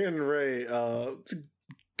 Darien and Ray,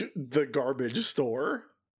 the garbage store.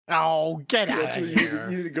 Oh, get out That's of what you here.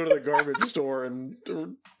 need to go to the garbage store and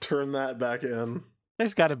turn that back in.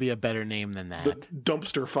 There's got to be a better name than that. The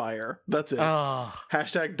dumpster fire. That's it. Oh,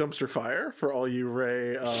 Hashtag dumpster fire for all you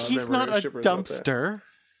Ray. he's Memory not a shippers out there. dumpster.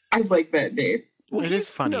 I like that name. Well, It he's-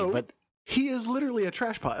 is funny, no, but he is literally a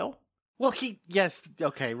trash pile. well, yes,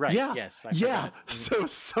 okay, right, Yeah, yes, I yeah. forgot. So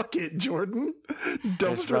suck it, Jordan.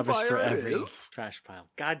 There's Dumpster rubbish fire for it every is. trash pile.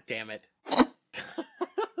 God damn it!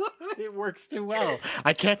 It works too well.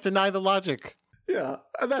 I can't deny the logic. Yeah,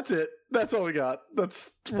 and that's it. That's all we got. We're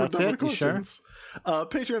That's done with it? You sure? questions.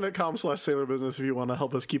 Patreon.com/SailorBusiness if you want to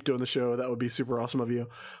help us keep doing the show. That would be super awesome of you.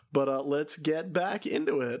 But let's get back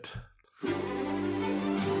into it.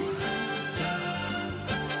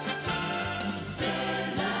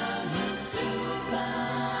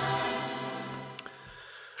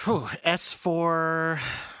 Whew, S4.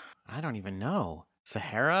 I don't even know.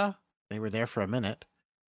 Sahara. They were there for a minute.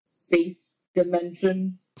 Space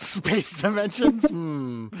dimension. Space dimensions.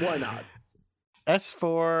 Why not?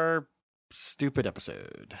 S4. Stupid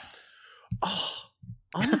episode. Oh,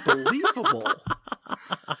 unbelievable.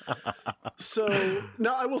 So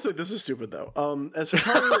now I will say this is stupid though. As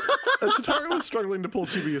Hotaru was struggling to pull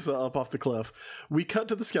Chibiusa up off the cliff, we cut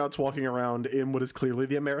to the scouts walking around in what is clearly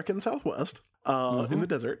the American Southwest, in the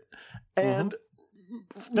desert, and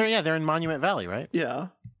They're in Monument Valley, right? yeah,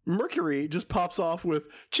 Mercury just pops off with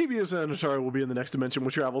Chibiusa and Hotaru will be in the next dimension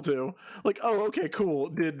we travel to. Like, oh, okay, cool.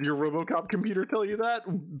 Did your RoboCop computer tell you that?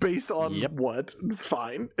 Based on Yep. what? It's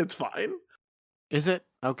fine. It's fine. Is it?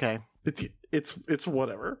 Okay. It's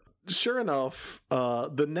whatever. Sure enough,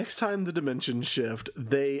 the next time the dimensions shift,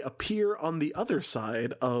 they appear on the other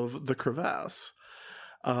side of the crevasse,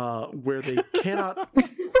 where they cannot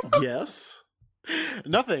guess.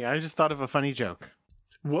 Nothing. I just thought of a funny joke.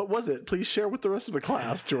 What was it? Please share with the rest of the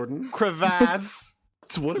class, Jordan. Crevasse.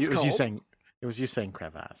 It's what it's It was called. you saying. It was you saying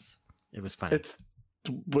crevasse. It was funny. It's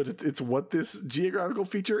what this geographical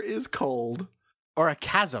feature is called. Or a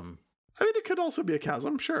chasm. I mean, it could also be a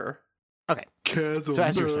chasm, sure. Okay. Chasm. So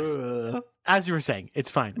as you were saying. As you were saying,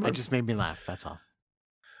 it's fine. Right. It just made me laugh. That's all.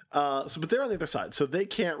 But they're on the other side, so they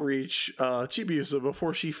can't reach Chibiusa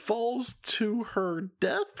before she falls to her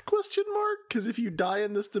death? Question mark? Because if you die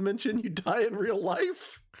in this dimension, you die in real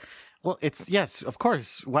life. Well, yes, of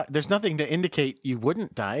course. There's nothing to indicate you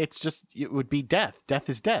wouldn't die. It's just it would be death. Death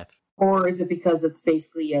is death. Or is it because it's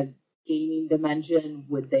basically a gaming dimension?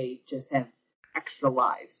 Would they just have extra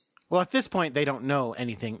lives? Well, at this point, they don't know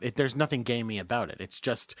anything. There's nothing gamey about it. It's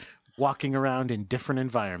just walking around in different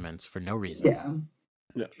environments for no reason. Yeah.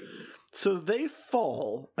 Yeah. So they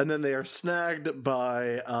fall, and then they are snagged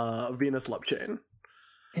by Venus Lepchain.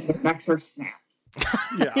 And their necks are snapped.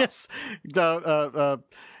 Yeah. Yes, the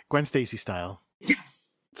Gwen Stacy style. Yes.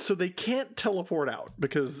 So they can't teleport out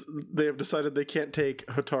because they have decided they can't take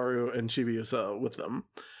Hotaru and Chibiusa with them.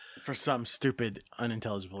 For some stupid,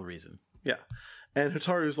 unintelligible reason. Yeah. And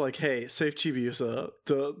Hotaru's like, hey, save Chibiusa.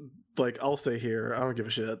 I'll stay here. I don't give a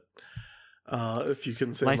shit. If you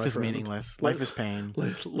can save Life my is friend. meaningless. Life is pain.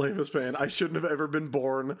 Life is pain. I shouldn't have ever been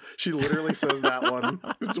born. She literally says that one.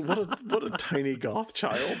 What a tiny goth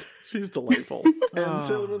child. She's delightful. And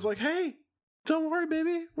Sailor Moon's like, hey, don't worry,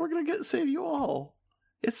 baby. We're gonna save you all.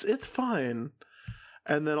 It's fine.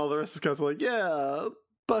 And then all the rest of the scouts are like, yeah,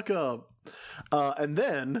 buck up. And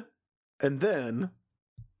then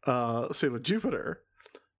Sailor Jupiter,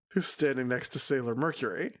 who's standing next to Sailor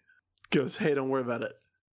Mercury, goes, hey, don't worry about it.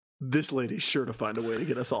 This lady's sure to find a way to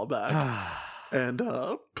get us all back. And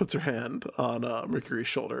puts her hand on Mercury's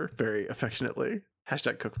shoulder very affectionately.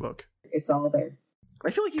 Hashtag cookbook. It's all there. I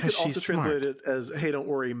feel like you could 'Cause also she's translate smart. it as, hey, don't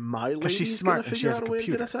worry, my lady's she's smart gonna and she figure has a out a way to get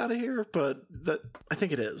computer. us out of here. But I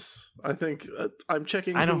think it is. I think I'm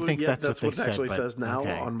checking. I don't Hulu, think yet that's what they it said, actually but says now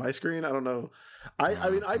okay. on my screen. I don't know. I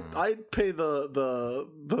mean, I'd pay the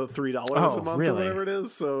 $3 Oh, a month really? or whatever it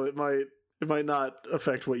is. So it might not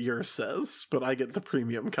affect what yours says, but I get the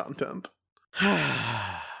premium content.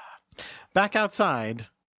 Back outside,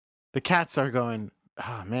 The cats are going,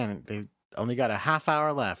 oh man, they only got a half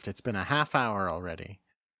hour left. It's been a half hour already.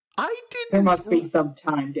 There must be some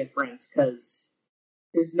time difference because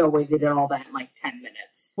there's no way they did all that in like 10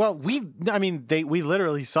 minutes. Well, we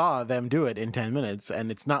literally saw them do it in 10 minutes,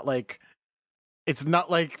 and it's not like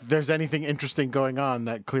there's anything interesting going on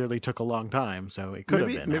that clearly took a long time. So it could have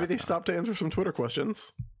been. Maybe they stopped to answer some Twitter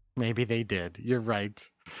questions. Maybe they did. You're right.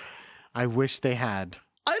 I wish they had.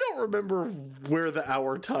 I don't remember where the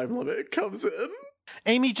hour time limit comes in.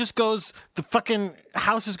 Amy just goes, the fucking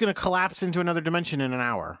house is going to collapse into another dimension in an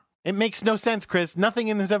hour. It makes no sense, Chris. Nothing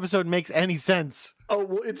in this episode makes any sense. Oh,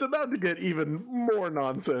 well, it's about to get even more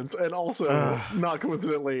nonsense, and also, not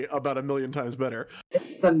coincidentally, about a million times better.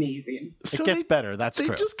 It's amazing. So it gets better, that's true.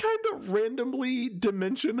 They just kind of randomly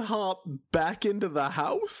dimension hop back into the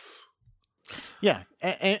house? Yeah,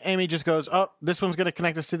 Amy just goes, oh, this one's going to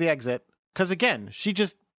connect us to the exit. Because again, she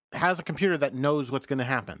just has a computer that knows what's going to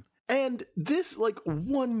happen. And this,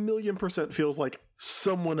 1,000,000% feels like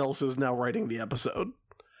someone else is now writing the episode.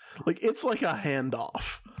 It's like a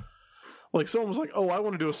handoff. Someone was like, oh, I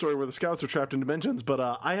want to do a story where the scouts are trapped in dimensions, but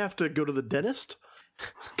I have to go to the dentist.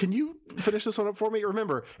 Can you finish this one up for me?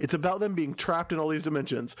 Remember, it's about them being trapped in all these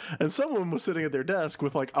dimensions. And someone was sitting at their desk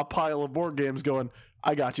with a pile of board games going,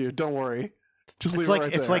 I got you. Don't worry. Just leave it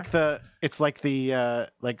right there. It's like the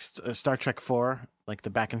Star Trek 4, the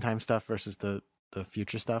back in time stuff versus the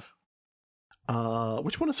future stuff.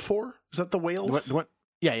 Which one is 4? Is that the whales?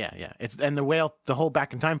 Yeah. And the whole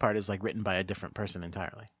back in time part is written by a different person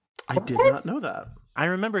entirely. I did not know that. I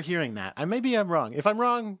remember hearing that. Maybe I'm wrong. If I'm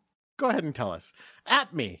wrong, go ahead and tell us.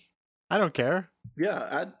 At me. I don't care.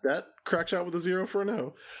 Yeah, that cracks out with a 0 for a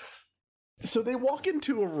no. So they walk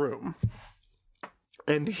into a room,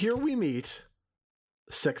 and here we meet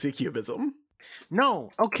sexy cubism. No,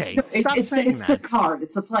 okay. Stop saying it's that. The card.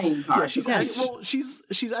 It's a playing card. Yeah,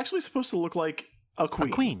 she's actually supposed to look like a queen.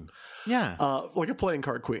 A queen. Yeah. Like a playing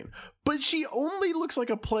card queen. But she only looks like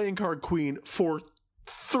a playing card queen for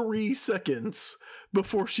 3 seconds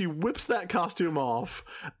before she whips that costume off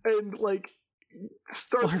and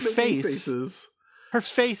starts making faces. Her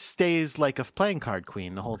face stays like a playing card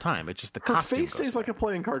queen the whole time. It's just the costume. Her face stays like a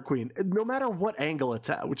playing card queen, no matter what angle it's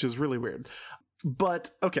at, which is really weird. But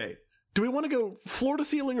okay, do we want to go floor to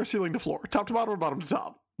ceiling or ceiling to floor, top to bottom or bottom to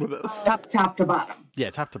top with this? Top to bottom. Yeah,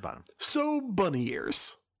 top to bottom. So bunny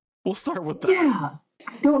ears. We'll start with that. Yeah,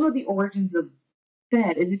 I don't know the origins of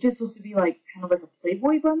that. Is it just supposed to be kind of like a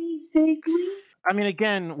Playboy bunny vaguely? I mean,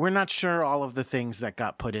 again, we're not sure all of the things that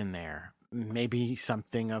got put in there. Maybe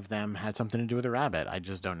something of them had something to do with a rabbit. I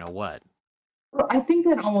just don't know what. Well, I think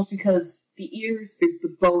that almost because the ears, there's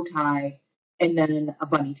the bow tie, and then a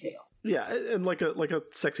bunny tail. Yeah, and like a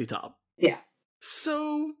sexy top. Yeah.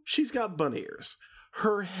 So she's got bunny ears.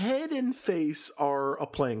 Her head and face are a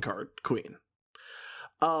playing card queen.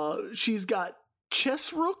 She's got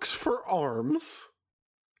chess rooks for arms,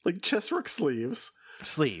 like chess rook sleeves.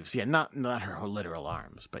 Sleeves, yeah, not her literal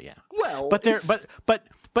arms, but yeah. Well, but they're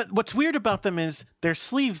but what's weird about them is they're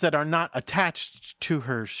sleeves that are not attached to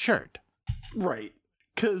her shirt. Right,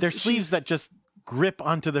 because they're sleeves that just grip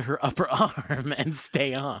onto her upper arm and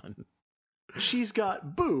stay on. She's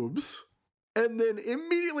got boobs, and then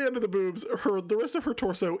immediately under the boobs, the rest of her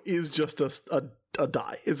torso is just a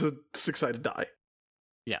die. It's a 6-sided die.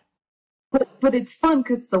 Yeah, but it's fun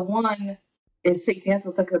because the one is facing us. So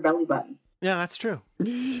it's like her belly button. Yeah, that's true.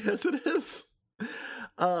 Yes, it is.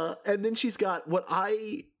 And then she's got what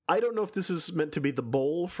I don't know if this is meant to be the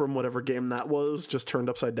bowl from whatever game that was, just turned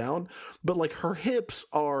upside down, but her hips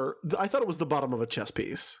are, I thought it was the bottom of a chess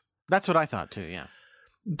piece. That's what I thought too, yeah.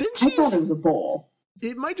 Then I thought it was a bowl.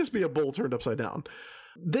 It might just be a bowl turned upside down.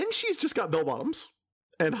 Then she's just got bell bottoms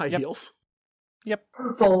and high heels. Yep.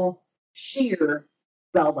 Purple, sheer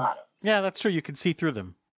bell bottoms. Yeah, that's true. You can see through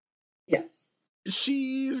them. Yes.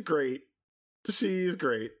 She's great. She's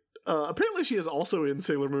great. Apparently she is also in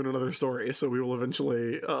Sailor Moon and Other Stories, so we will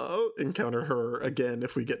eventually encounter her again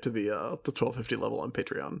if we get to the 1250 level on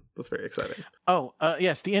Patreon. That's very exciting. Oh,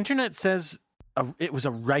 yes, the internet says it was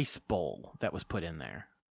a rice bowl that was put in there.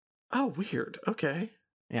 Oh, weird. Okay.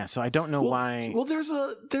 Yeah, so I don't know why. Well, there's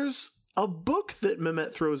a book that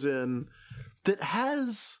Mehmet throws in that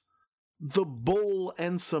has the bowl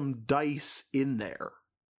and some dice in there.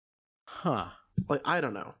 Huh. I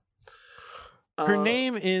don't know. Her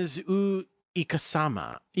name is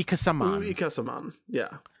Ikasaman. Ikasaman, yeah.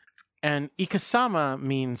 And Ikasama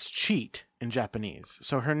means cheat in Japanese.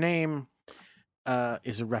 So her name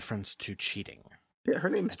is a reference to cheating. Yeah, her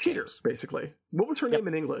name's Cheater, basically. What was her name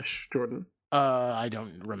in English, Jordan? I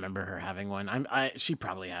don't remember her having one. She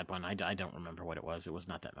probably had one. I don't remember what it was. It was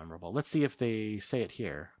not that memorable. Let's see if they say it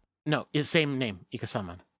here. No, it's same name,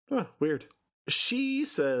 Ikasama. Weird. She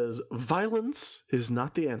says violence is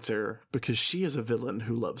not the answer because she is a villain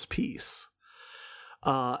who loves peace.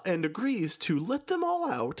 And agrees to let them all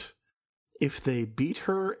out if they beat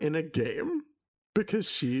her in a game because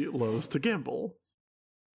she loves to gamble.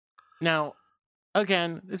 Now,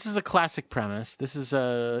 again, this is a classic premise. This is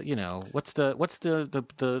a, what's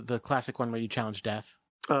the classic one where you challenge death?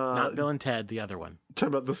 Not Bill and Ted, the other one.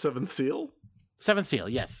 Talking about the Seventh Seal? Seventh Seal,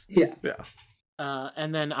 yes. Yeah.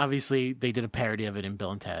 And then obviously they did a parody of it in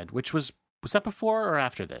Bill and Ted, which was that before or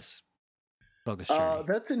after this? Bogus Journey.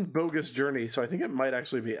 That's in Bogus Journey, so I think it might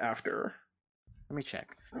actually be after. Let me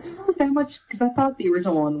check. I don't know that much because I thought the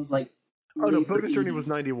original one was like. Oh no, Bogus Journey was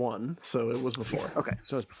 91, so it was before. Okay,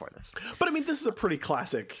 so it was before this. But I mean, this is a pretty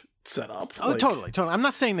classic setup. Oh, totally. I'm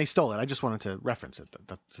not saying they stole it. I just wanted to reference it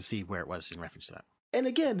to see where it was in reference to that. And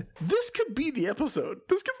again, this could be the episode.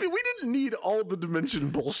 We didn't need all the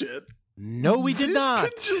Dimension bullshit. No, we did not.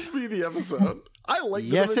 This could just be the episode. I like the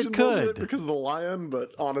Yes, Dimension it could. bullshit because of the lion,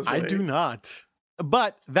 but honestly, I do not.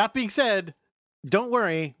 But that being said, don't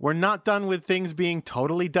worry. We're not done with things being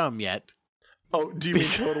totally dumb yet. Oh, do you mean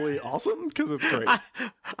totally awesome? Because it's great.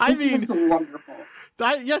 I mean, It's wonderful.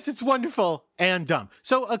 yes, it's wonderful and dumb.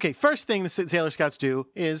 So, okay, first thing the Sailor Scouts do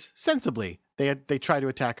is sensibly. They try to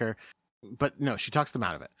attack her, but no, she talks them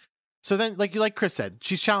out of it. So then, like Chris said,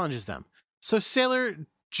 she challenges them. So Sailor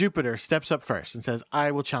Jupiter steps up first and says,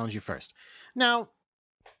 I will challenge you first. Now,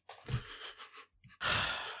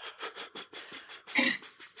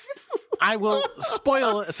 I will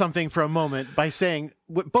spoil something for a moment by saying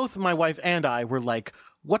both my wife and I were like,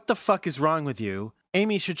 what the fuck is wrong with you?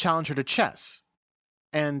 Amy should challenge her to chess.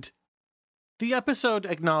 And the episode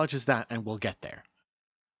acknowledges that, and we'll get there.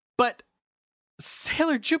 But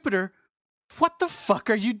Sailor Jupiter, what the fuck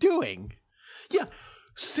are you doing? Yeah,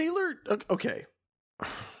 Sailor. Okay,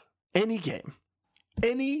 any game,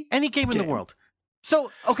 any game in the world.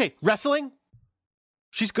 So, okay, wrestling.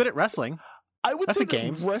 She's good at wrestling. I would That's say a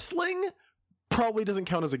game. that wrestling probably doesn't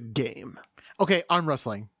count as a game. Okay, arm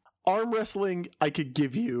wrestling. Arm wrestling, I could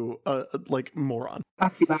give you like more on.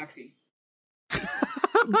 Boxy.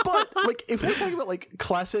 But like, if we're talking about like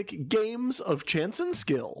classic games of chance and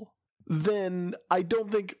skill, then I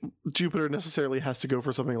don't think Jupiter necessarily has to go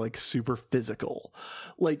for something like super physical.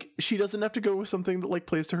 Like, she doesn't have to go with something that like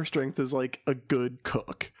plays to her strength as like a good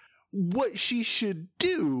cook. What she should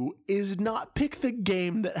do is not pick the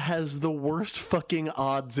game that has the worst fucking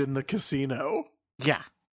odds in the casino.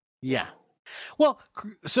 Yeah. Well,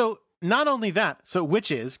 so not only that, so which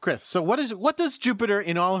is, Chris, so what does Jupiter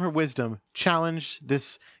in all her wisdom challenge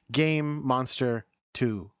this game monster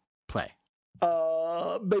to play?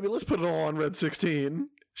 Baby, let's put it all on Red 16.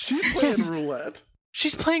 She's playing roulette.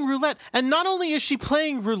 She's playing roulette. And not only is she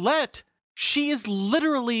playing roulette, she is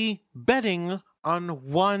literally betting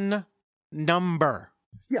on one number.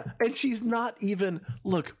 Yeah, and she's not even,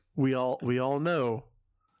 look, we all know,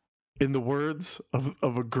 in the words of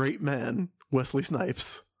a great man, Wesley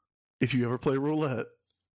Snipes, if you ever play roulette,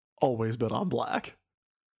 always bet on black.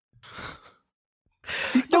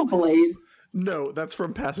 No, Blade. No, that's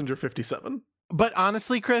from Passenger 57. But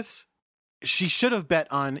honestly, Chris, she should have bet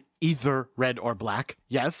on either red or black.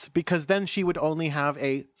 Yes, because then she would only have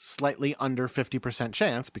a slightly under 50%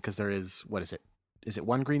 chance because there is, what is it? Is it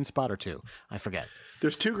one green spot or two? I forget.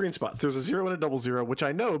 There's two green spots. There's a 0 and a double 0, which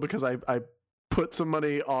I know because I put some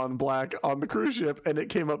money on black on the cruise ship and it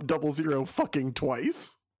came up 00 fucking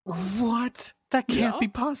twice. What? That can't be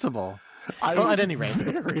possible. I was at any rate,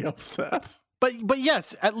 very upset. But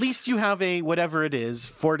yes, at least you have a whatever it is,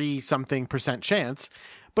 40-something% chance.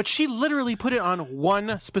 But she literally put it on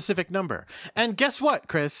one specific number. And guess what,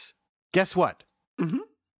 Chris? Guess what? Mm-hmm.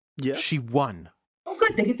 Yeah. She won. Oh,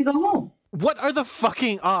 good. They get to go home. What are the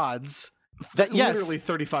fucking odds that, yes. Literally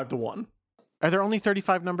 35 to 1. Are there only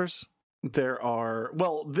 35 numbers? There are,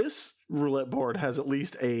 well, this roulette board has at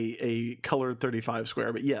least a colored 35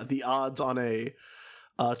 square, but yeah, the odds on a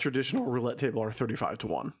traditional roulette table are 35 to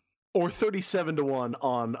 1. Or 37 to 1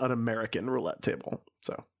 on an American roulette table.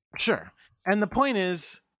 So sure. And the point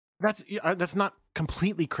is, that's not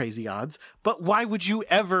completely crazy odds, but why would you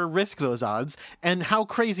ever risk those odds? And how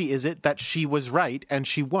crazy is it that she was right and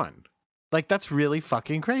she won? Like, that's really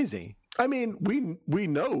fucking crazy. I mean, we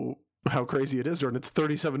know how crazy it is, Jordan. It's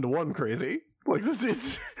 37 to 1 crazy. Like,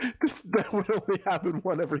 that would only happen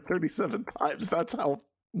one every 37 times. That's how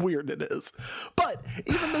weird it is. But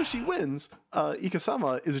even though she wins,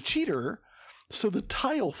 Ikasama is a cheater, so the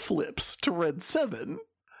tile flips to red 7.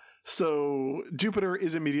 So Jupiter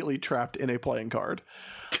is immediately trapped in a playing card.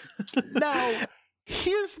 Now,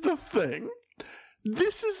 here's the thing.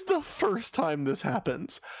 This is the first time this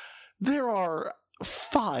happens. There are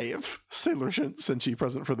 5 Sailor Senshi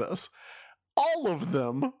present for this. All of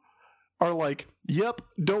them are like, yep,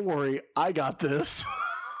 don't worry, I got this.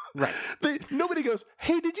 Right. Nobody goes,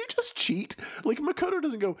 hey, did you just cheat? Like, Makoto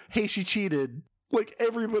doesn't go, hey, she cheated. Like,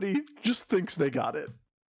 everybody just thinks they got it.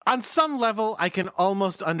 On some level, I can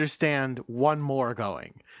almost understand one more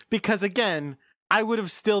going. Because again, I would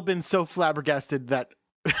have still been so flabbergasted that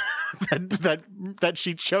that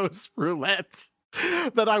she chose roulette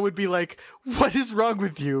that I would be like, what is wrong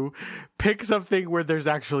with you? Pick something where there's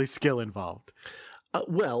actually skill involved.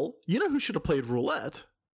 Well, you know who should have played roulette?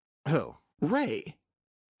 Who? Ray.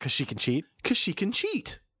 Because she can cheat? Because she can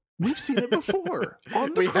cheat. We've seen it before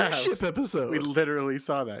on the We cruise have. ship episode. We literally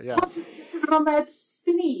saw that, yeah. What's it on that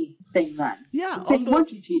spinny thing then? Yeah, The same on one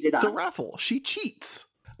she cheated on. the raffle. She cheats.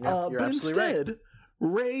 Yeah, you're But absolutely right. instead,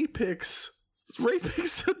 Ray picks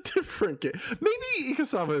a different game. Maybe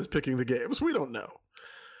Ikasama is picking the games. We don't know.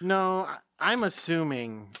 No, I'm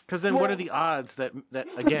assuming, because then what Well- are the odds that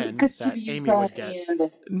again, Because that Chibiusa Amy would get?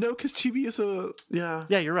 and No, because Chibi is a... Yeah.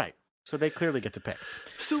 Yeah, you're right. So they clearly get to pick.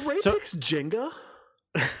 So Ray So- picks Jenga.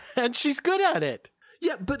 And she's good at it.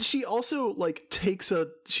 Yeah, but she also, like, takes a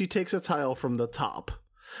tile from the top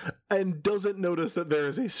and doesn't notice that there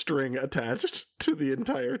is a string attached to the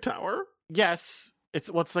entire tower. Yes, it's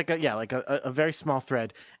like a very small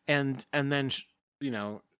thread, and then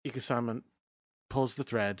Ikasama pulls the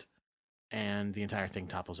thread, and the entire thing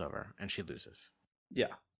topples over, and she loses. Yeah.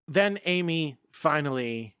 Then Amy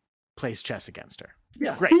finally plays chess against her.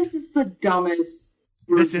 Yeah. Great. this is the dumbest.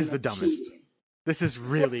 This version is the of dumbest. cheating. This is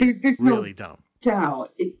really, There's no really dumb.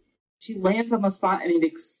 doubt. She lands on the spot and it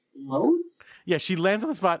explodes. Yeah, she lands on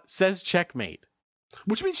the spot, says checkmate,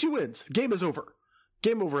 Which means she wins. Game is over.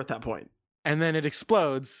 Game over at that point. and then it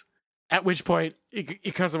explodes. At which point,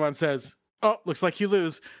 Ikazuma says, "Oh, looks like you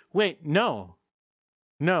lose." Wait, no,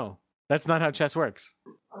 that's not how chess works.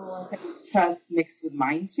 Unless it's chess mixed with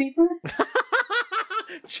Minesweeper.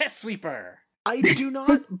 Chess sweeper. I do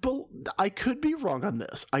not. I could be wrong on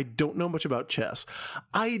this. I don't know much about chess.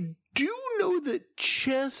 I do know that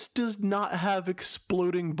chess does not have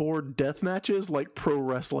exploding board death matches like pro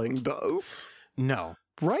wrestling does. No.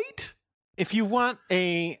 Right? If you want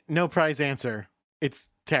a no prize answer, it's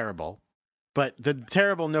terrible. But the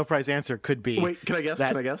terrible no prize answer could be Wait, can I guess? that-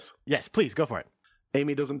 Can I guess? yes, please go for it.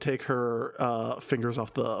 Amy doesn't take her fingers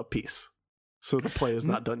off the piece, so the play is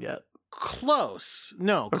not done yet. Close.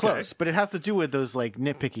 No, Okay. close. But it has to do with those like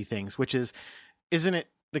nitpicky things, which is, isn't it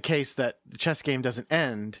the case that the chess game doesn't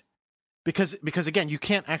end? Because again, you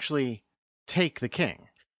can't actually take the king.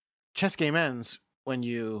 Chess game ends when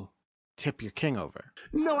you tip your king over.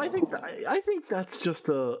 No, I think that's just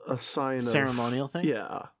a sign of Ceremonial thing?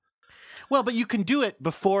 Yeah. Well, but you can do it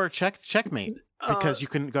before checkmate because you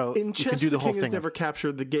can go. In You chess, can do the whole king is thing. never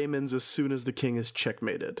captured. The game ends as soon as the king is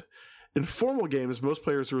checkmated. In formal games, most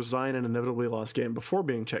players resign an inevitably lost game before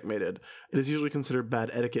being checkmated. It is usually considered bad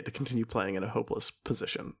etiquette to continue playing in a hopeless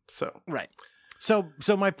position. So, Right. So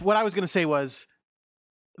what I was going to say was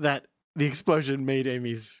that the explosion made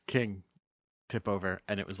Amy's king tip over,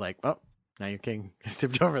 and it was like, oh, now your king is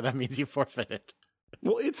tipped over. That means you forfeited.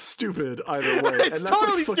 well, it's stupid either way. It's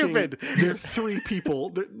totally stupid. There are 3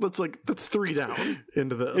 people. That's 3 down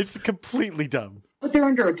into this. It's completely dumb. But they're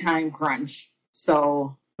under a time crunch.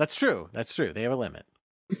 So, That's true. That's true. They have a limit.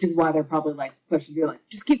 which is why they're probably like pushing you, like,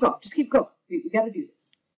 just keep going. Just keep going. We got to do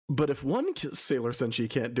this. But if one Sailor Senshi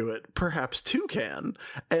can't do it, perhaps 2 can.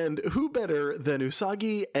 And who better than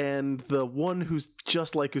Usagi and the one who's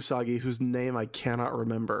just like Usagi, whose name I cannot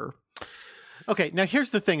remember. Okay, now here's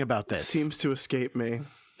the thing about this. Seems to escape me.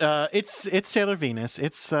 It's Sailor Venus.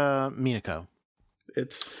 It's Minako.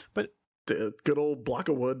 It's But- the good old block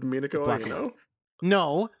of wood, Minako, Block you of- know.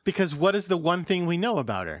 No, because what is the one thing we know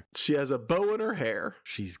about her? She has a bow in her hair.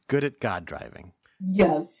 She's good at god driving.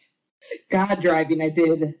 Yes. God driving,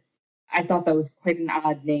 I thought that was quite an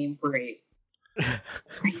odd name for a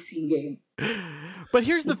racing game. But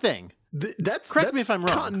here's the thing. That's Correct me if I'm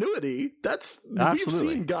wrong. Continuity. We've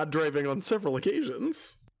Absolutely. seen God driving on several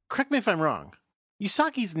occasions. Correct me if I'm wrong.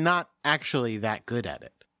 Usagi's not actually that good at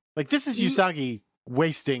it. Like, this is Usagi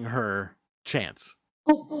wasting her chance.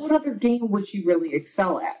 But what other game would she really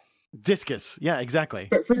excel at? Discus. Yeah, exactly.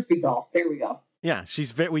 Frisbee golf. There we go. Yeah,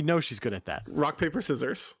 we know she's good at that. Rock, paper,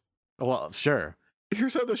 scissors. Well, sure.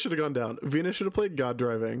 Here's how this should have gone down. Venus should have played God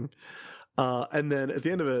driving. And then at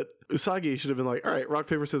the end of it, Usagi should have been like, all right, rock,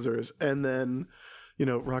 paper, scissors. And then,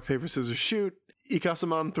 rock, paper, scissors, shoot.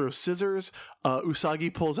 Ikasaman throws scissors.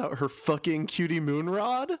 Usagi pulls out her fucking cutie moon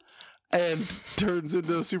rod and turns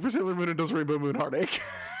into Super Sailor Moon and does Rainbow Moon Heartache.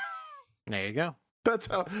 There you go. That's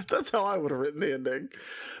how I would have written the ending.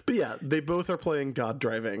 But yeah, they both are playing God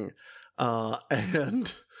driving,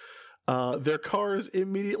 and their cars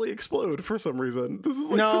immediately explode for some reason. This is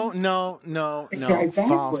like no, drive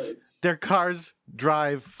false. backwards. Their cars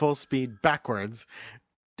drive full speed backwards.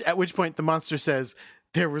 At which point the monster says,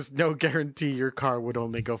 "There was no guarantee your car would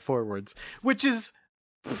only go forwards," which is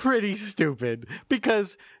pretty stupid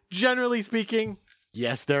because generally speaking,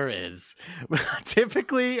 yes, there is.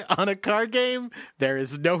 Typically on a car game, there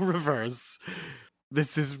is no reverse.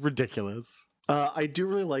 This is ridiculous. I do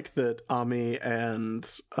really like that Ami and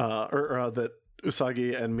that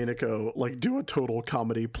Usagi and Minako like do a total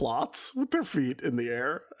comedy plots with their feet in the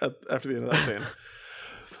air after the end of that scene.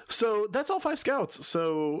 So that's all 5 scouts.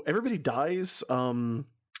 So everybody dies. And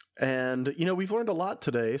we've learned a lot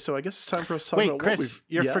today. So I guess it's time for us to talk about Chris, what we've...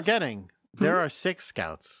 you're Yes? forgetting. There are 6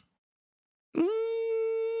 scouts.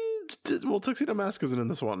 Well, Tuxedo Mask isn't in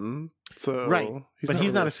this one, so Right, but he's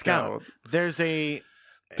really not a scout. There's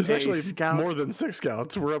actually scout. more than 6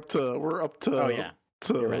 scouts. We're up to Oh yeah,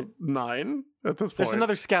 to right. 9 at this point. There's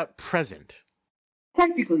another scout present.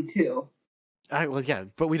 Technically, 2. Well, yeah,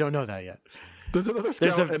 but we don't know that yet. There's another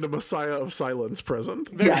There's scout a- and a Messiah of Silence present.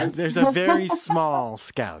 Yes. There's a very small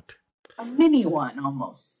scout. A mini one,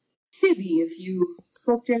 almost. Chibi, if you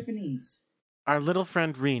spoke Japanese. Our little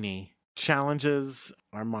friend Rini challenges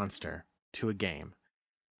our monster to a game,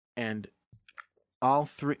 and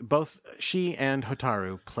both she and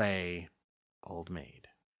Hotaru play Old Maid.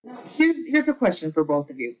 Here's a question for both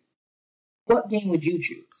of you. What game would you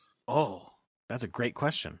choose? Oh, that's a great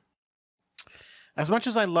question. As much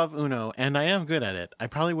as I love Uno, and I am good at it, I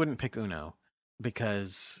probably wouldn't pick Uno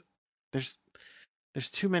because there's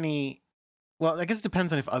too many. Well, I guess it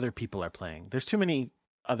depends on if other people are playing. There's too many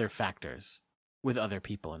other factors with other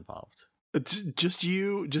people involved. Just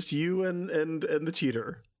you and the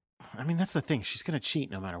cheater. I mean, that's the thing. She's going to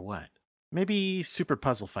cheat no matter what. Maybe Super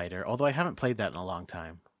Puzzle Fighter, although I haven't played that in a long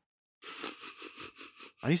time.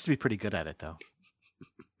 I used to be pretty good at it, though.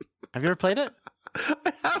 Have you ever played it?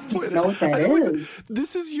 I have played I know what that I was is. Like,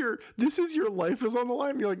 this is your life is on the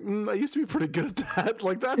line. You're like, I used to be pretty good at that.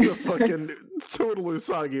 Like, that's a fucking total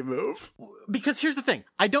Usagi move. Because here's the thing.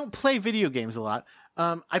 I don't play video games a lot.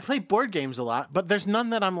 I play board games a lot, but there's none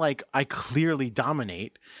that I'm like, I clearly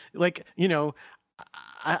dominate. Like,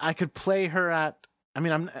 I could play her at, you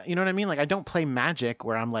know what I mean? Like, I don't play Magic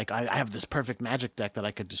where I'm like, I have this perfect Magic deck that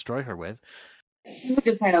I could destroy her with. You would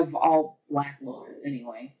just have all black laws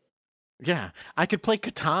anyway. Yeah, I could play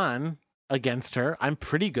Catan against her. I'm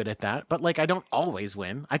pretty good at that, but like I don't always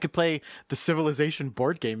win. I could play the Civilization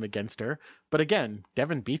board game against her, but again,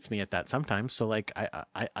 Devin beats me at that sometimes. So like I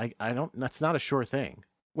don't. That's not a sure thing.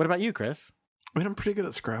 What about you, Chris? I mean, I'm pretty good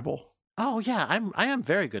at Scrabble. Oh yeah, I am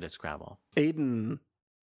very good at Scrabble. Aiden,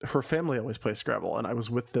 her family always plays Scrabble, and I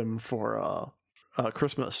was with them for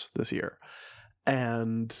Christmas this year,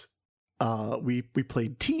 and we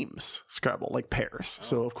played teams Scrabble, like pairs. Oh.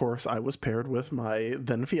 So of course I was paired with my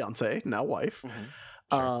then fiance, now wife.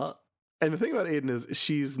 Mm-hmm. Sure. And the thing about Aiden is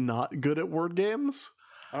she's not good at word games.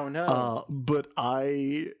 Oh no. But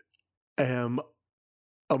I am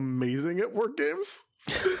amazing at word games.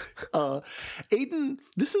 Aiden,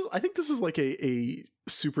 I think this is like a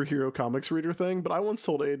superhero comics reader thing, but I once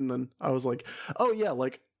told Aiden, and I was like, oh yeah,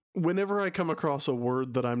 like whenever I come across a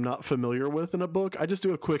word that I'm not familiar with in a book, I just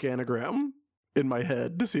do a quick anagram in my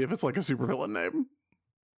head to see if it's like a supervillain name.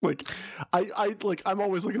 Like I'm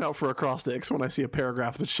always looking out for acrostics when I see a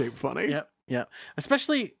paragraph that's shaped funny. Yep.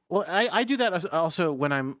 Especially, well, I do that also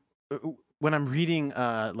when I'm reading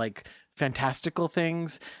like fantastical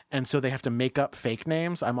things, and so they have to make up fake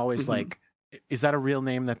names. I'm always like, is that a real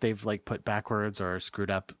name that they've like put backwards or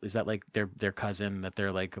screwed up? Is that like their cousin that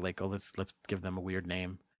they're like oh let's give them a weird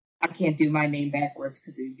name? I can't do my name backwards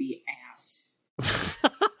because it would be ass.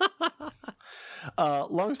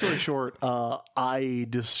 Long story short, I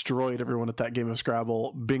destroyed everyone at that game of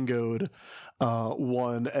Scrabble, bingoed,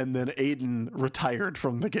 won, and then Aiden retired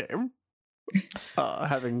from the game,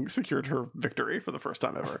 having secured her victory for the first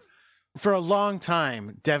time ever. For a long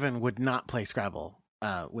time, Devin would not play Scrabble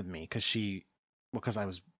with me because I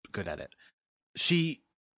was good at it. She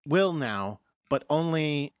will now, but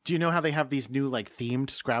only. Do you know how they have these new like themed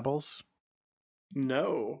Scrabbles?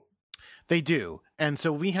 No. They do. And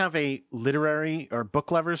so we have a literary or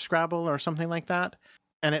book lovers Scrabble or something like that.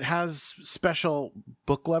 And it has special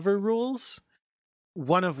book lover rules.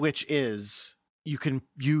 One of which is you can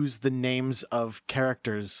use the names of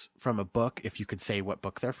characters from a book if you could say what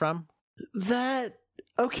book they're from. That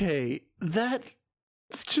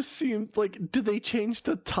It just seemed like, did they change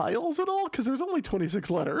the tiles at all? Because there's only 26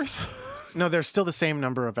 letters. No, there's still the same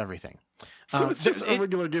number of everything. So it's just a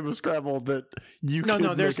regular game of Scrabble that you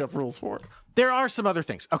can make up rules for. There are some other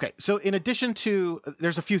things. Okay, so in addition to,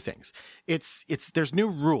 there's a few things. There's new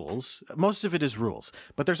rules. Most of it is rules,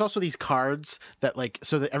 but there's also these cards that like,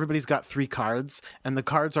 so that everybody's got 3 cards, and the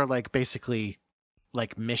cards are like basically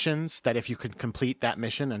like missions that if you can complete that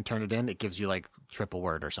mission and turn it in, it gives you like triple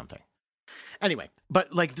word or something. Anyway, but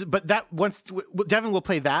that once Devin will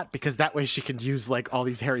play that because that way she can use like all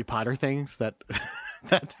these Harry Potter things that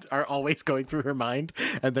that are always going through her mind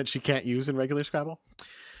and that she can't use in regular Scrabble.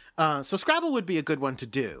 So Scrabble would be a good one to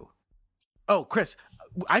do. Oh, Chris,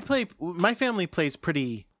 my family plays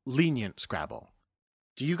pretty lenient Scrabble.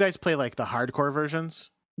 Do you guys play like the hardcore versions?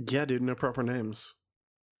 Yeah, dude, no proper names.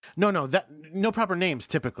 No proper names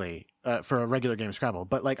typically for a regular game of Scrabble.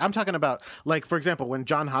 But like I'm talking about, like, for example, when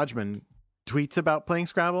John Hodgman tweets about playing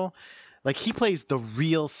Scrabble, like he plays the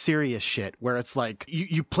real serious shit where it's like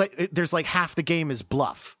you play. There's like half the game is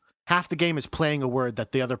bluff. Half the game is playing a word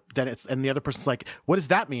that the other person's like, what does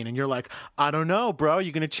that mean? And you're like, I don't know, bro.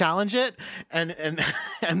 You gonna challenge it? And then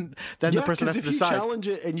the person has to decide. If you challenge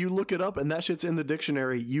it and you look it up and that shit's in the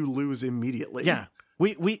dictionary, you lose immediately. Yeah.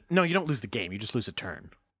 No, you don't lose the game. You just lose a turn.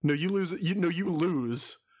 No, you lose. You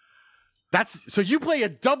lose. So you play a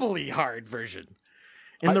doubly hard version.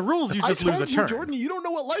 In the rules, you just lose a turn. Jordan, you don't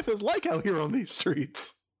know what life is like out here on these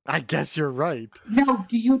streets. I guess you're right. Now,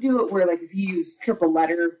 do you do it where, like, if you use triple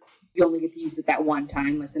letter, you only get to use it that one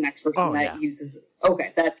time, like the next person uses it?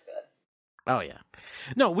 Okay, that's good. Oh, yeah.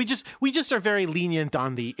 No, we just are very lenient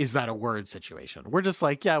on the is that a word situation. We're just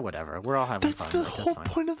like, yeah, whatever. We're all having fun. That's the whole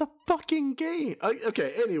point of the fucking game.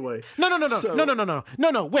 Okay, anyway.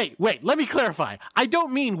 No. Wait. Let me clarify. I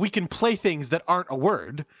don't mean we can play things that aren't a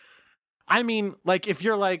word. I mean, like, if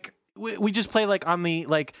you're like, we just play like on the,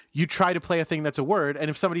 like, you try to play a thing that's a word. And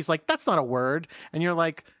if somebody's like, that's not a word. And you're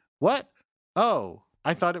like, what? Oh,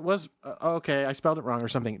 I thought it was. Okay, I spelled it wrong or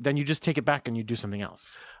something. Then you just take it back and you do something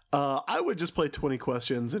else. I would just play 20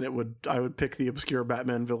 questions and I would pick the obscure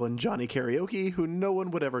Batman villain Johnny Karaoke, who no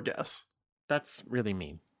one would ever guess. That's really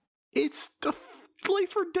mean. It's a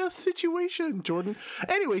life or death situation, Jordan.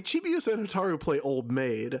 Anyway, Chibiusa and Hotaru play Old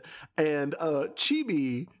Maid, and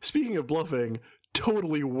Chibi, speaking of bluffing,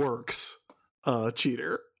 totally works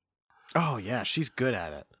cheater. Oh yeah, she's good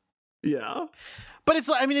at it. Yeah. But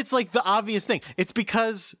it's like the obvious thing. It's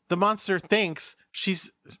because the monster thinks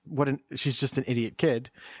she's just an idiot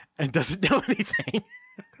kid and doesn't know anything.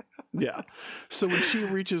 Yeah. So when she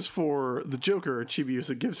reaches for the Joker,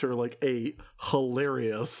 Chibiusa gives her like a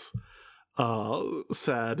hilarious,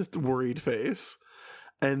 sad, worried face.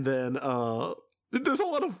 And then there's a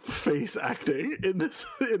lot of face acting in this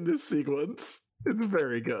sequence. It's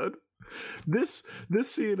very good. This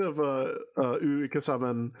scene of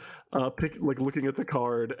Uika-saman looking at the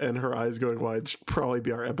card and her eyes going wide should probably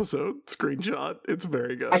be our episode screenshot. It's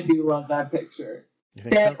very good. I do love that picture.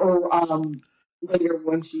 That so? Or later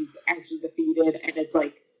when she's actually defeated and it's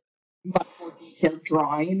like much more detailed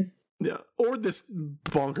drawing. Yeah, or this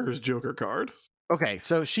bonkers Joker card. Okay,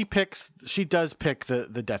 so she does pick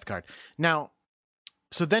the death card. Now,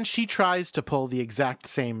 so then she tries to pull the exact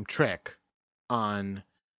same trick on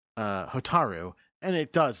Hotaru, and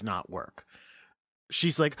it does not work.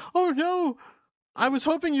 She's like, oh no, I was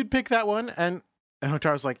hoping you'd pick that one. And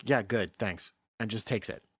Hotaru's like, yeah, good, thanks. And just takes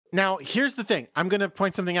it. Now, here's the thing. I'm going to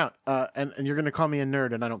point something out, and you're going to call me a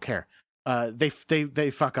nerd, and I don't care. They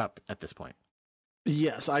fuck up at this point.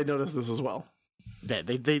 Yes, I noticed this as well.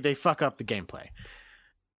 They fuck up the gameplay.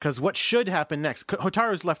 Because what should happen next,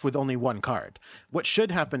 Hotaru's left with only one card. What should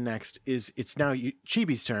happen next is it's now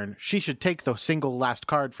Chibi's turn. She should take the single last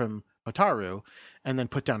card from Hotaru and then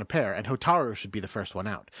put down a pair, and Hotaru should be the first one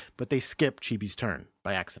out. But they skip Chibi's turn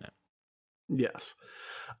by accident. Yes.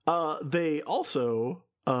 They also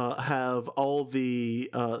have all the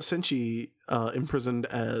Senshi imprisoned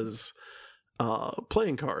as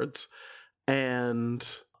playing cards, and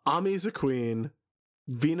Ami's a queen,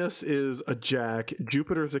 Venus is a jack,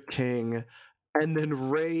 Jupiter's a king, and then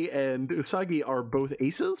Rei and Usagi are both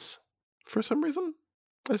aces for some reason.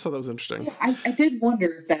 I just thought that was interesting. Yeah, I did wonder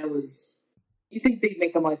if that was... You think they'd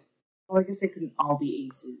make them like... Well, I guess they couldn't all be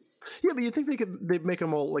aces. Yeah, but you think they'd make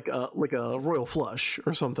them all like a royal flush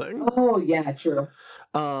or something. Oh, yeah, true.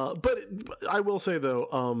 But I will say,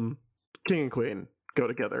 though, king and queen go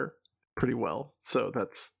together pretty well. So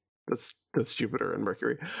that's Jupiter and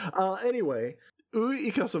Mercury. Anyway...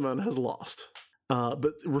 Uika-saman has lost,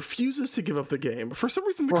 but refuses to give up the game. For some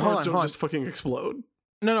reason, the cards don't just fucking explode.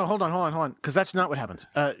 No, hold on, because that's not what happens.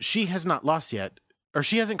 She has not lost yet. or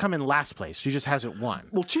she hasn't come in last place. She just hasn't won.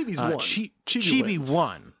 Well, Chibi's won. Chibi wins.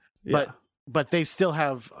 won, Yeah. but they still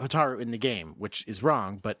have Hotaru in the game, which is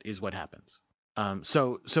wrong, but is what happens.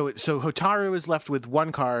 So Hotaru is left with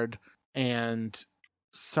 1 card, and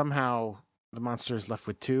somehow the monster is left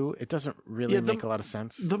with 2. It doesn't really make a lot of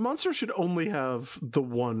sense. The monster should only have the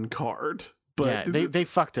 1 card, but yeah, they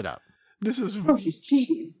fucked it up. This is she's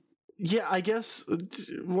cheating. Yeah, I guess.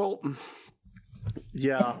 Well,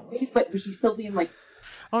 yeah. But she's still being like.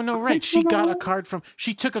 Oh no, right. She got a card from.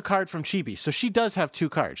 She took a card from Chibi, so she does have 2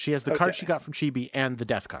 cards. She has the card she got from Chibi and the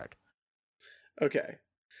death card. Okay,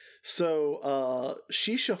 so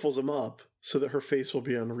she shuffles them up so that her face will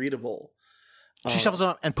be unreadable. She shuffles them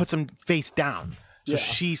up and puts them face down, so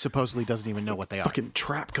she supposedly doesn't even know what they are. Fucking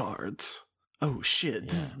trap cards. Oh shit!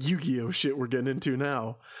 This is Yu-Gi-Oh shit we're getting into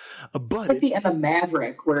now. But it's like the end of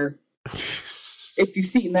Maverick, where if you've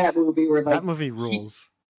seen that movie, where like that movie rules.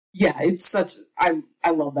 It's such.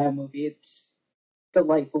 I love that movie. It's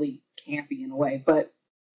delightfully campy in a way, but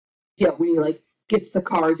yeah, when he like gets the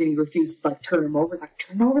cards and he refuses to like turn them over, like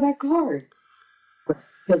turn over that card. But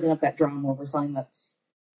he doesn't have that drawn over sign. It's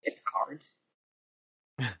cards.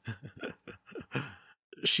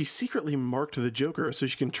 She secretly marked the Joker so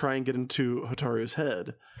she can try and get into Hotaru's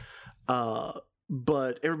head.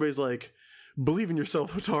 But everybody's like, believe in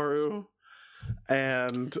yourself, Hotaru.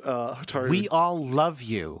 And Hotaru... We all love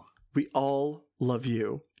you. We all love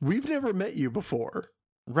you. We've never met you before.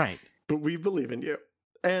 Right. But we believe in you.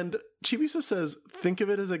 And Chibiusa says, think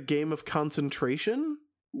of it as a game of concentration,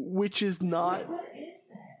 which is not...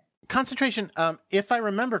 Concentration, if I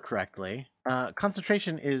remember correctly,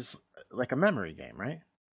 concentration is like a memory game, right?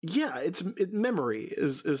 Yeah, memory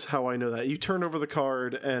is how I know that. You turn over the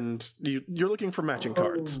card and you're looking for matching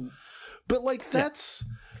cards. But like that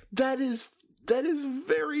is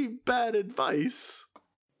very bad advice.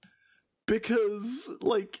 Because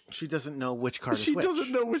like she doesn't know which card is which. She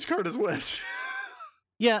doesn't know which card is which.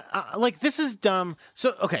 Yeah, like this is dumb.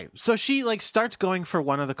 So she like starts going for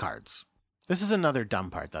one of the cards. This is another dumb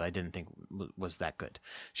part that I didn't think was that good.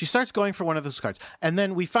 She starts going for one of those cards, and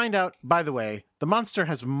then we find out, by the way, the monster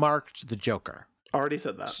has marked the Joker. Already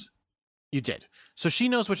said that. You did. So she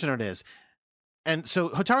knows which one it is. And so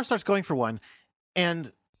Hotaru starts going for one,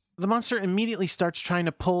 and the monster immediately starts trying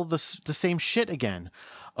to pull the same shit again.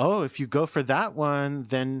 Oh, if you go for that one,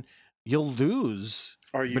 then you'll lose.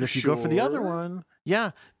 Are you But if you go for the other one,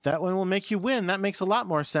 that one will make you win. That makes a lot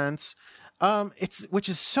more sense. Which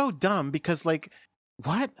is so dumb because like,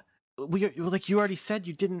 what? You already said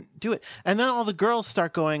you didn't do it. And then all the girls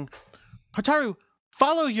start going, Hotaru,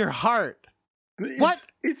 follow your heart. What?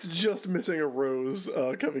 It's just missing a rose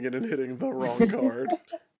coming in and hitting the wrong card.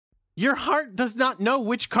 Your heart does not know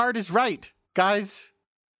which card is right, guys.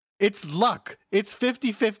 It's luck. It's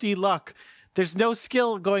 50-50 luck. There's no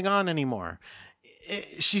skill going on anymore.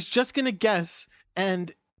 She's just going to guess,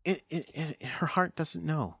 and her heart doesn't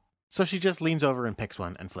know. So she just leans over and picks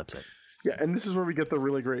one and flips it. Yeah, and this is where we get the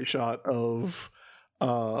really great shot of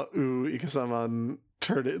Ikasaman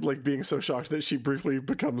being so shocked that she briefly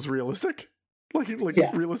becomes realistic.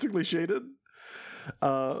 Realistically shaded.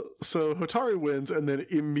 So Hotaru wins and then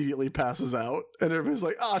immediately passes out. And everybody's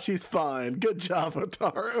like, she's fine. Good job,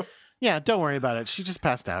 Hotaru. Yeah, don't worry about it. She just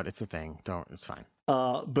passed out. It's a thing. It's fine.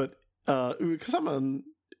 But Ikasaman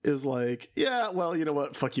is like, yeah, well, you know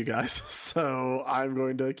what? Fuck you guys. So I'm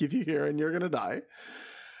going to keep you here and you're going to die.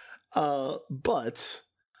 But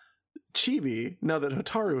Chibi, now that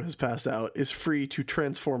Hotaru has passed out, is free to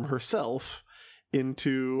transform herself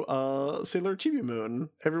into Sailor Chibi Moon,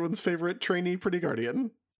 everyone's favorite trainee pretty guardian.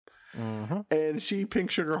 Mm-hmm. And she pink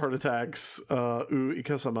sugar heart attacks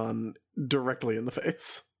Ikasaman directly in the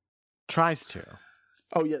face. Tries to.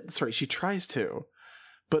 Oh, yeah, that's right. She tries to,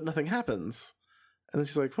 but nothing happens. And then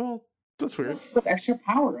she's like, well, that's weird. Put extra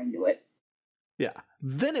power into it. Yeah.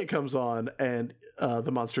 Then it comes on and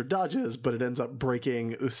the monster dodges, but it ends up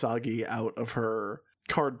breaking Usagi out of her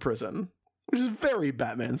card prison, which is very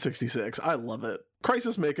Batman 66. I love it.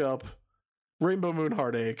 Crisis makeup, Rainbow Moon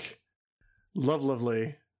heartache,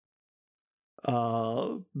 lovely.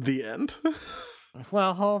 The end.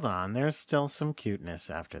 Well, hold on. There's still some cuteness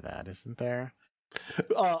after that, isn't there?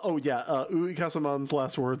 Ikasaman's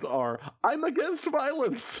last words are, I'm against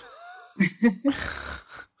violence.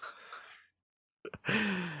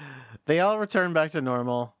 They all return back to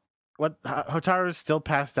normal. Hotaru's still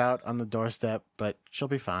passed out on the doorstep, but she'll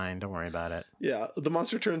be fine. Don't worry about it. Yeah, the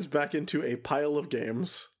monster turns back into a pile of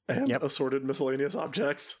games and assorted miscellaneous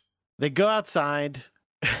objects. They go outside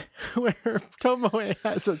where Tomoe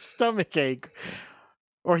has a stomachache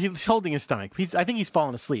Or he's holding his stomach. I think he's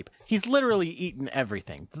fallen asleep. He's literally eaten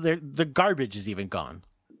everything. The garbage is even gone.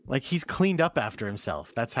 Like, he's cleaned up after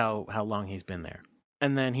himself. That's how long he's been there.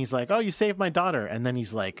 And then he's like, oh, you saved my daughter. And then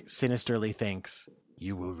he's like, sinisterly thinks,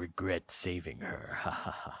 you will regret saving her. Ha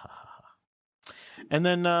ha ha ha. And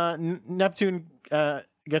then Neptune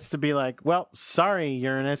gets to be like, well, sorry,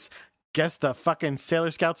 Uranus. Guess the fucking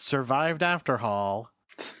Sailor Scouts survived after all.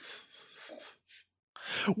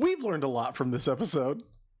 We've learned a lot from this episode.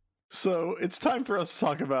 So it's time for us to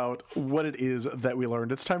talk about what it is that we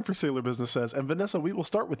learned. It's time for Sailor Business Says. And Vanessa, we will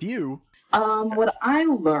start with you. What I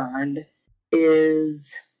learned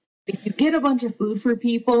is if you get a bunch of food for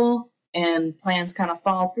people and plans kind of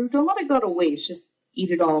fall through, don't let it go to waste. Just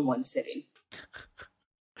eat it all in one sitting.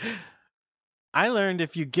 I learned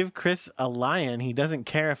if you give Chris a lion, he doesn't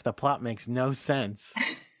care if the plot makes no sense.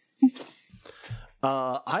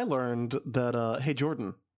 I learned that, hey,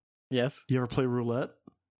 Jordan. Yes? You ever play roulette?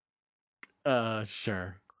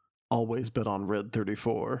 Sure. Always bet on red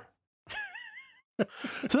 34.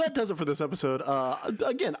 So that does it for this episode.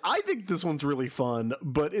 Again, I think this one's really fun,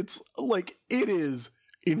 but it's like, it is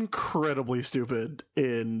incredibly stupid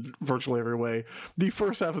in virtually every way. The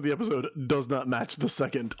first half of the episode does not match the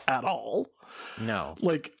second at all. No.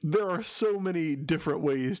 Like, there are so many different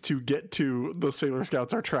ways to get to the Sailor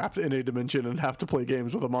Scouts are trapped in a dimension and have to play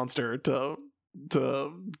games with a monster to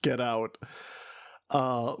get out.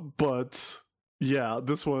 But yeah,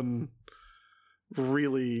 this one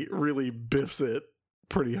really, really biffs it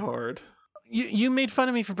pretty hard. You made fun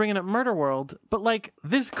of me for bringing up Murder World, but like,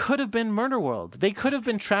 this could have been Murder World. They could have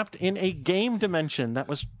been trapped in a game dimension that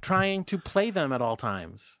was trying to play them at all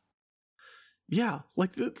times. Yeah,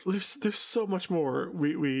 like there's so much more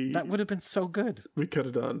we that would have been so good. We could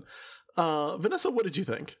have done. Vanessa, what did you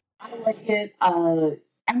think? I like it.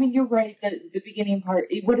 I mean, you're right. The beginning part,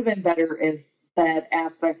 it would have been better if that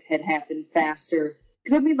aspect had happened faster.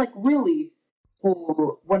 Because, I mean, like, really,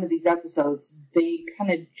 for one of these episodes, they kind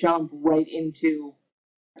of jump right into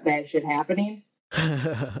bad shit happening.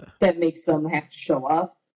 That makes them have to show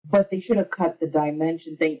up. But they should have cut the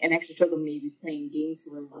dimension thing and actually showed them maybe playing games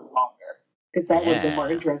for a little longer. Because that would have been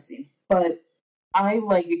more interesting. But I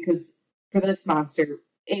like it because for this monster,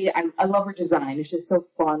 I love her design. It's just so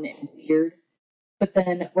fun and weird. But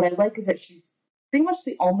then what I like is that she's pretty much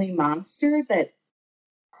the only monster that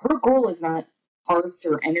her goal is not parts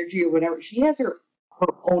or energy or whatever. She has her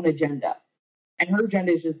own agenda. And her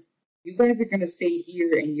agenda is just, you guys are going to stay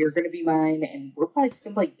here and you're going to be mine and we're probably just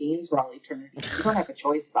going to play games for all eternity. You don't have a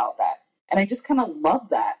choice about that. And I just kind of love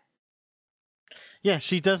that. Yeah,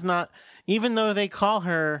 she does not, even though they call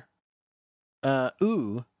her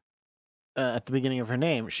Ooh at the beginning of her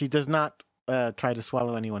name, she does not try to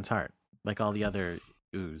swallow anyone's heart like all the other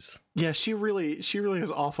Oohs. Yeah, she really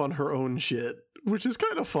is off on her own shit, which is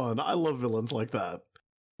kind of fun. I love villains like that.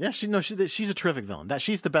 Yeah, she's a terrific villain.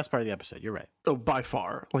 She's the best part of the episode. You're right. Oh, by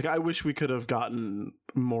far. Like, I wish we could have gotten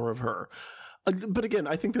more of her. But again,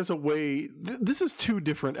 I think there's a way... this is two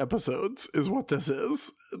different episodes, is what this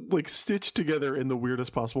is. Like, stitched together in the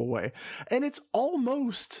weirdest possible way. And it's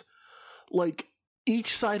almost like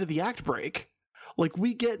each side of the act break. Like,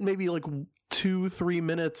 we get maybe like 2-3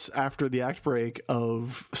 minutes after the act break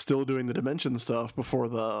of still doing the dimension stuff before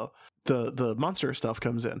the monster stuff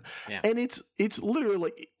comes in. Yeah. And it's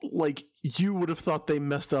literally like you would have thought they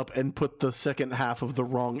messed up and put the second half of the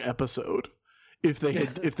wrong episode if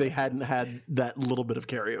they hadn't had that little bit of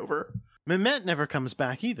carryover. Mehmet never comes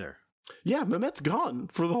back either. Yeah, Mehmet's gone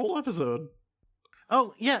for the whole episode.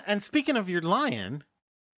 Oh, yeah, and speaking of your lion...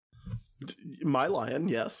 My lion,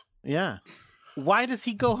 yes. Yeah. Why does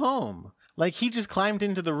he go home? Like, he just climbed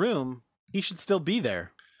into the room. He should still be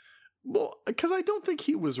there. Well, because I don't think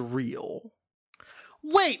he was real.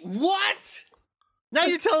 Wait, what? Now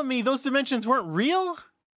you're telling me those dimensions weren't real?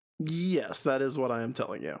 Yes, that is what I am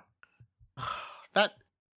telling you.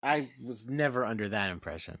 I was never under that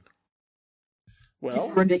impression. Well,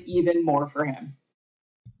 it earned it even more for him.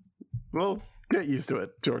 Well, get used to it,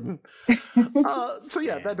 Jordan. So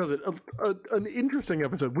yeah, that does it. An interesting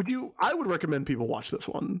episode. I would recommend people watch this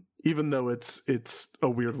one, even though it's a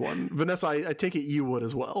weird one. Vanessa, I take it you would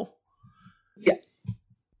as well. Yes.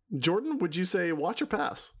 Jordan, would you say watch or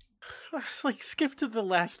pass? Like, skip to the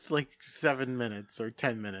last 7 minutes or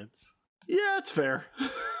 10 minutes. Yeah, it's fair.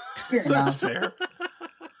 That's fair.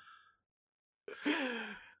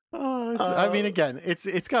 I mean, again,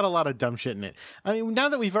 it's got a lot of dumb shit in it. I mean, now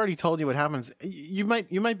that we've already told you what happens, you might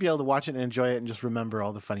be able to watch it and enjoy it and just remember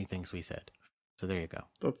all the funny things we said. So there you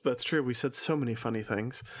go. That's true. We said so many funny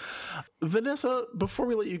things. Vanessa, before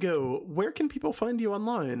we let you go, where can people find you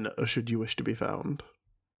online, should you wish to be found?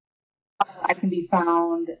 I can be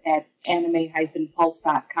found at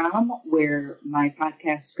anime-pulse.com, where my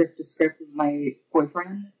podcast Script to Script with my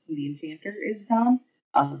boyfriend, the Enchanter, is done.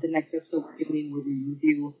 The next episode we're doing where we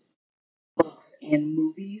review books and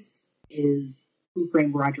movies is Who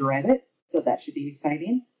Framed Roger Rabbit, so that should be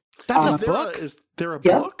exciting. That's a book? Is there a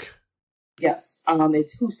Yep. book? Yes,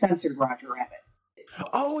 it's Who Censored Roger Rabbit.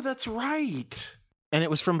 Oh, that's right. And it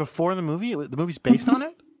was from before the movie? The movie's based on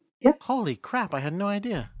it? Yep. Holy crap, I had no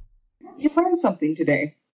idea. You learned something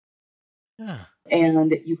today. Yeah.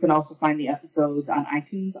 And you can also find the episodes on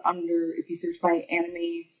iTunes if you search by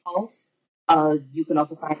Anime Pulse. You can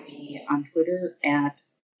also find me on Twitter at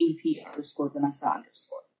AP_Vanessa_.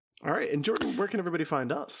 All right. And Jordan, where can everybody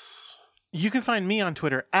find us? You can find me on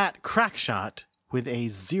Twitter at Crackshot with a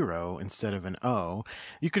 0 instead of an O.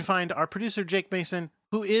 You can find our producer, Jake Mason,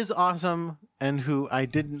 who is awesome and who I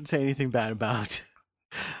didn't say anything bad about,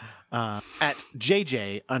 at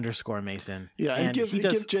JJ_Mason. Yeah, and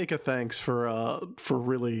give Jake a thanks for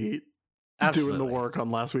really doing the work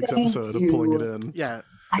on last week's episode of pulling it in. Yeah,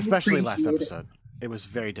 especially last episode. It was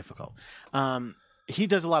very difficult. He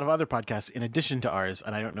does a lot of other podcasts in addition to ours,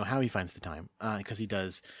 and I don't know how he finds the time, because he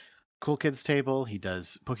does Cool Kids Table, he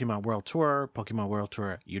does Pokemon World Tour, Pokemon World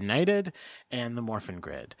Tour United, and the Morphin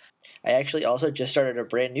Grid. I actually also just started a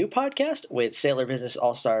brand new podcast with Sailor Business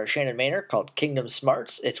All-Star Shannon Maynor called Kingdom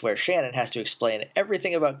Smarts. It's where Shannon has to explain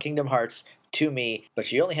everything about Kingdom Hearts to me, but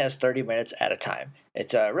she only has 30 minutes at a time.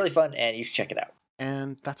 It's really fun, and you should check it out.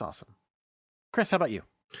 And that's awesome. Chris, how about you?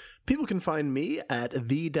 People can find me at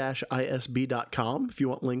the-isb.com if you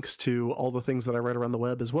want links to all the things that I write around the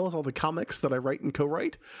web, as well as all the comics that I write and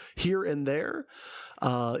co-write here and there.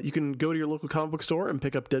 You can go to your local comic book store and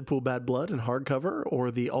pick up Deadpool Bad Blood in hardcover,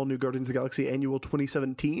 or the all-new Guardians of the Galaxy Annual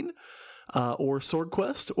 2017, or Sword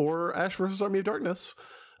Quest, or Ash vs. Army of Darkness.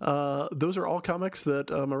 Those are all comics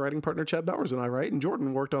that my writing partner Chad Bowers and I write, and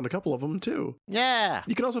Jordan worked on a couple of them too. Yeah!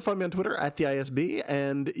 You can also find me on Twitter at the ISB,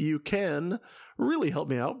 and you can really help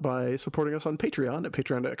me out by supporting us on Patreon at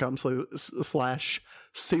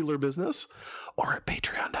patreon.com/sailorbusiness, or at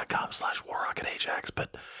patreon.com/warrocketajax,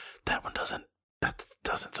 but that doesn't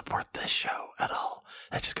support this show at all.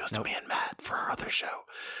 That just goes to me and Matt for our other show.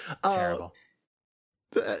 Terrible.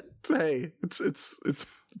 Hey, it's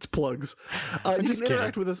plugs. You can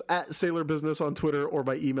interact with us at Sailor Business on Twitter, or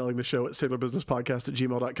by emailing the show at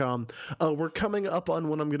sailorbusinesspodcast@gmail.com. We're coming up on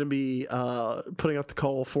when I'm going to be putting out the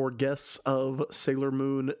call for guests of Sailor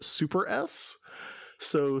Moon Super S.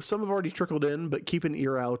 So some have already trickled in, but keep an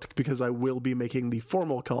ear out because I will be making the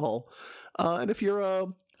formal call. And if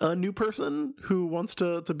you're a new person who wants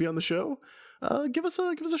to be on the show, give us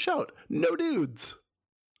a shout. No dudes.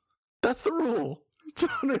 That's the rule. It's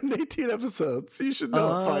 118 episodes. You should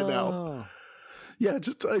know it by now. Yeah,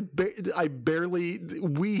 just I barely.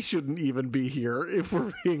 We shouldn't even be here if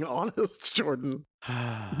we're being honest, Jordan.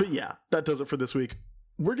 But yeah, that does it for this week.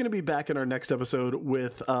 We're going to be back in our next episode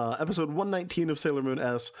with episode 119 of Sailor Moon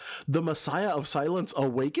S, The Messiah of Silence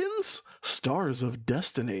Awakens, Stars of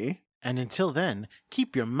Destiny. And until then,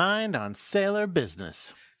 keep your mind on Sailor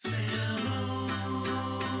Business.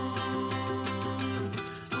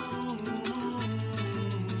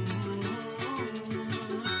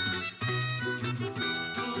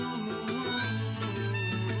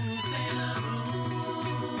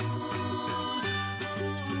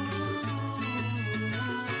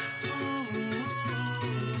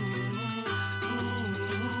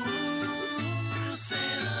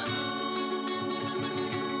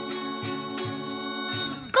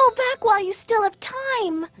 Go back while you still have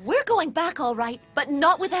time. We're going back, all right, but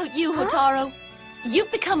not without you, Hotaru.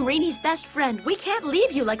 You've become Rini's best friend. We can't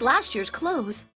leave you like last year's clothes.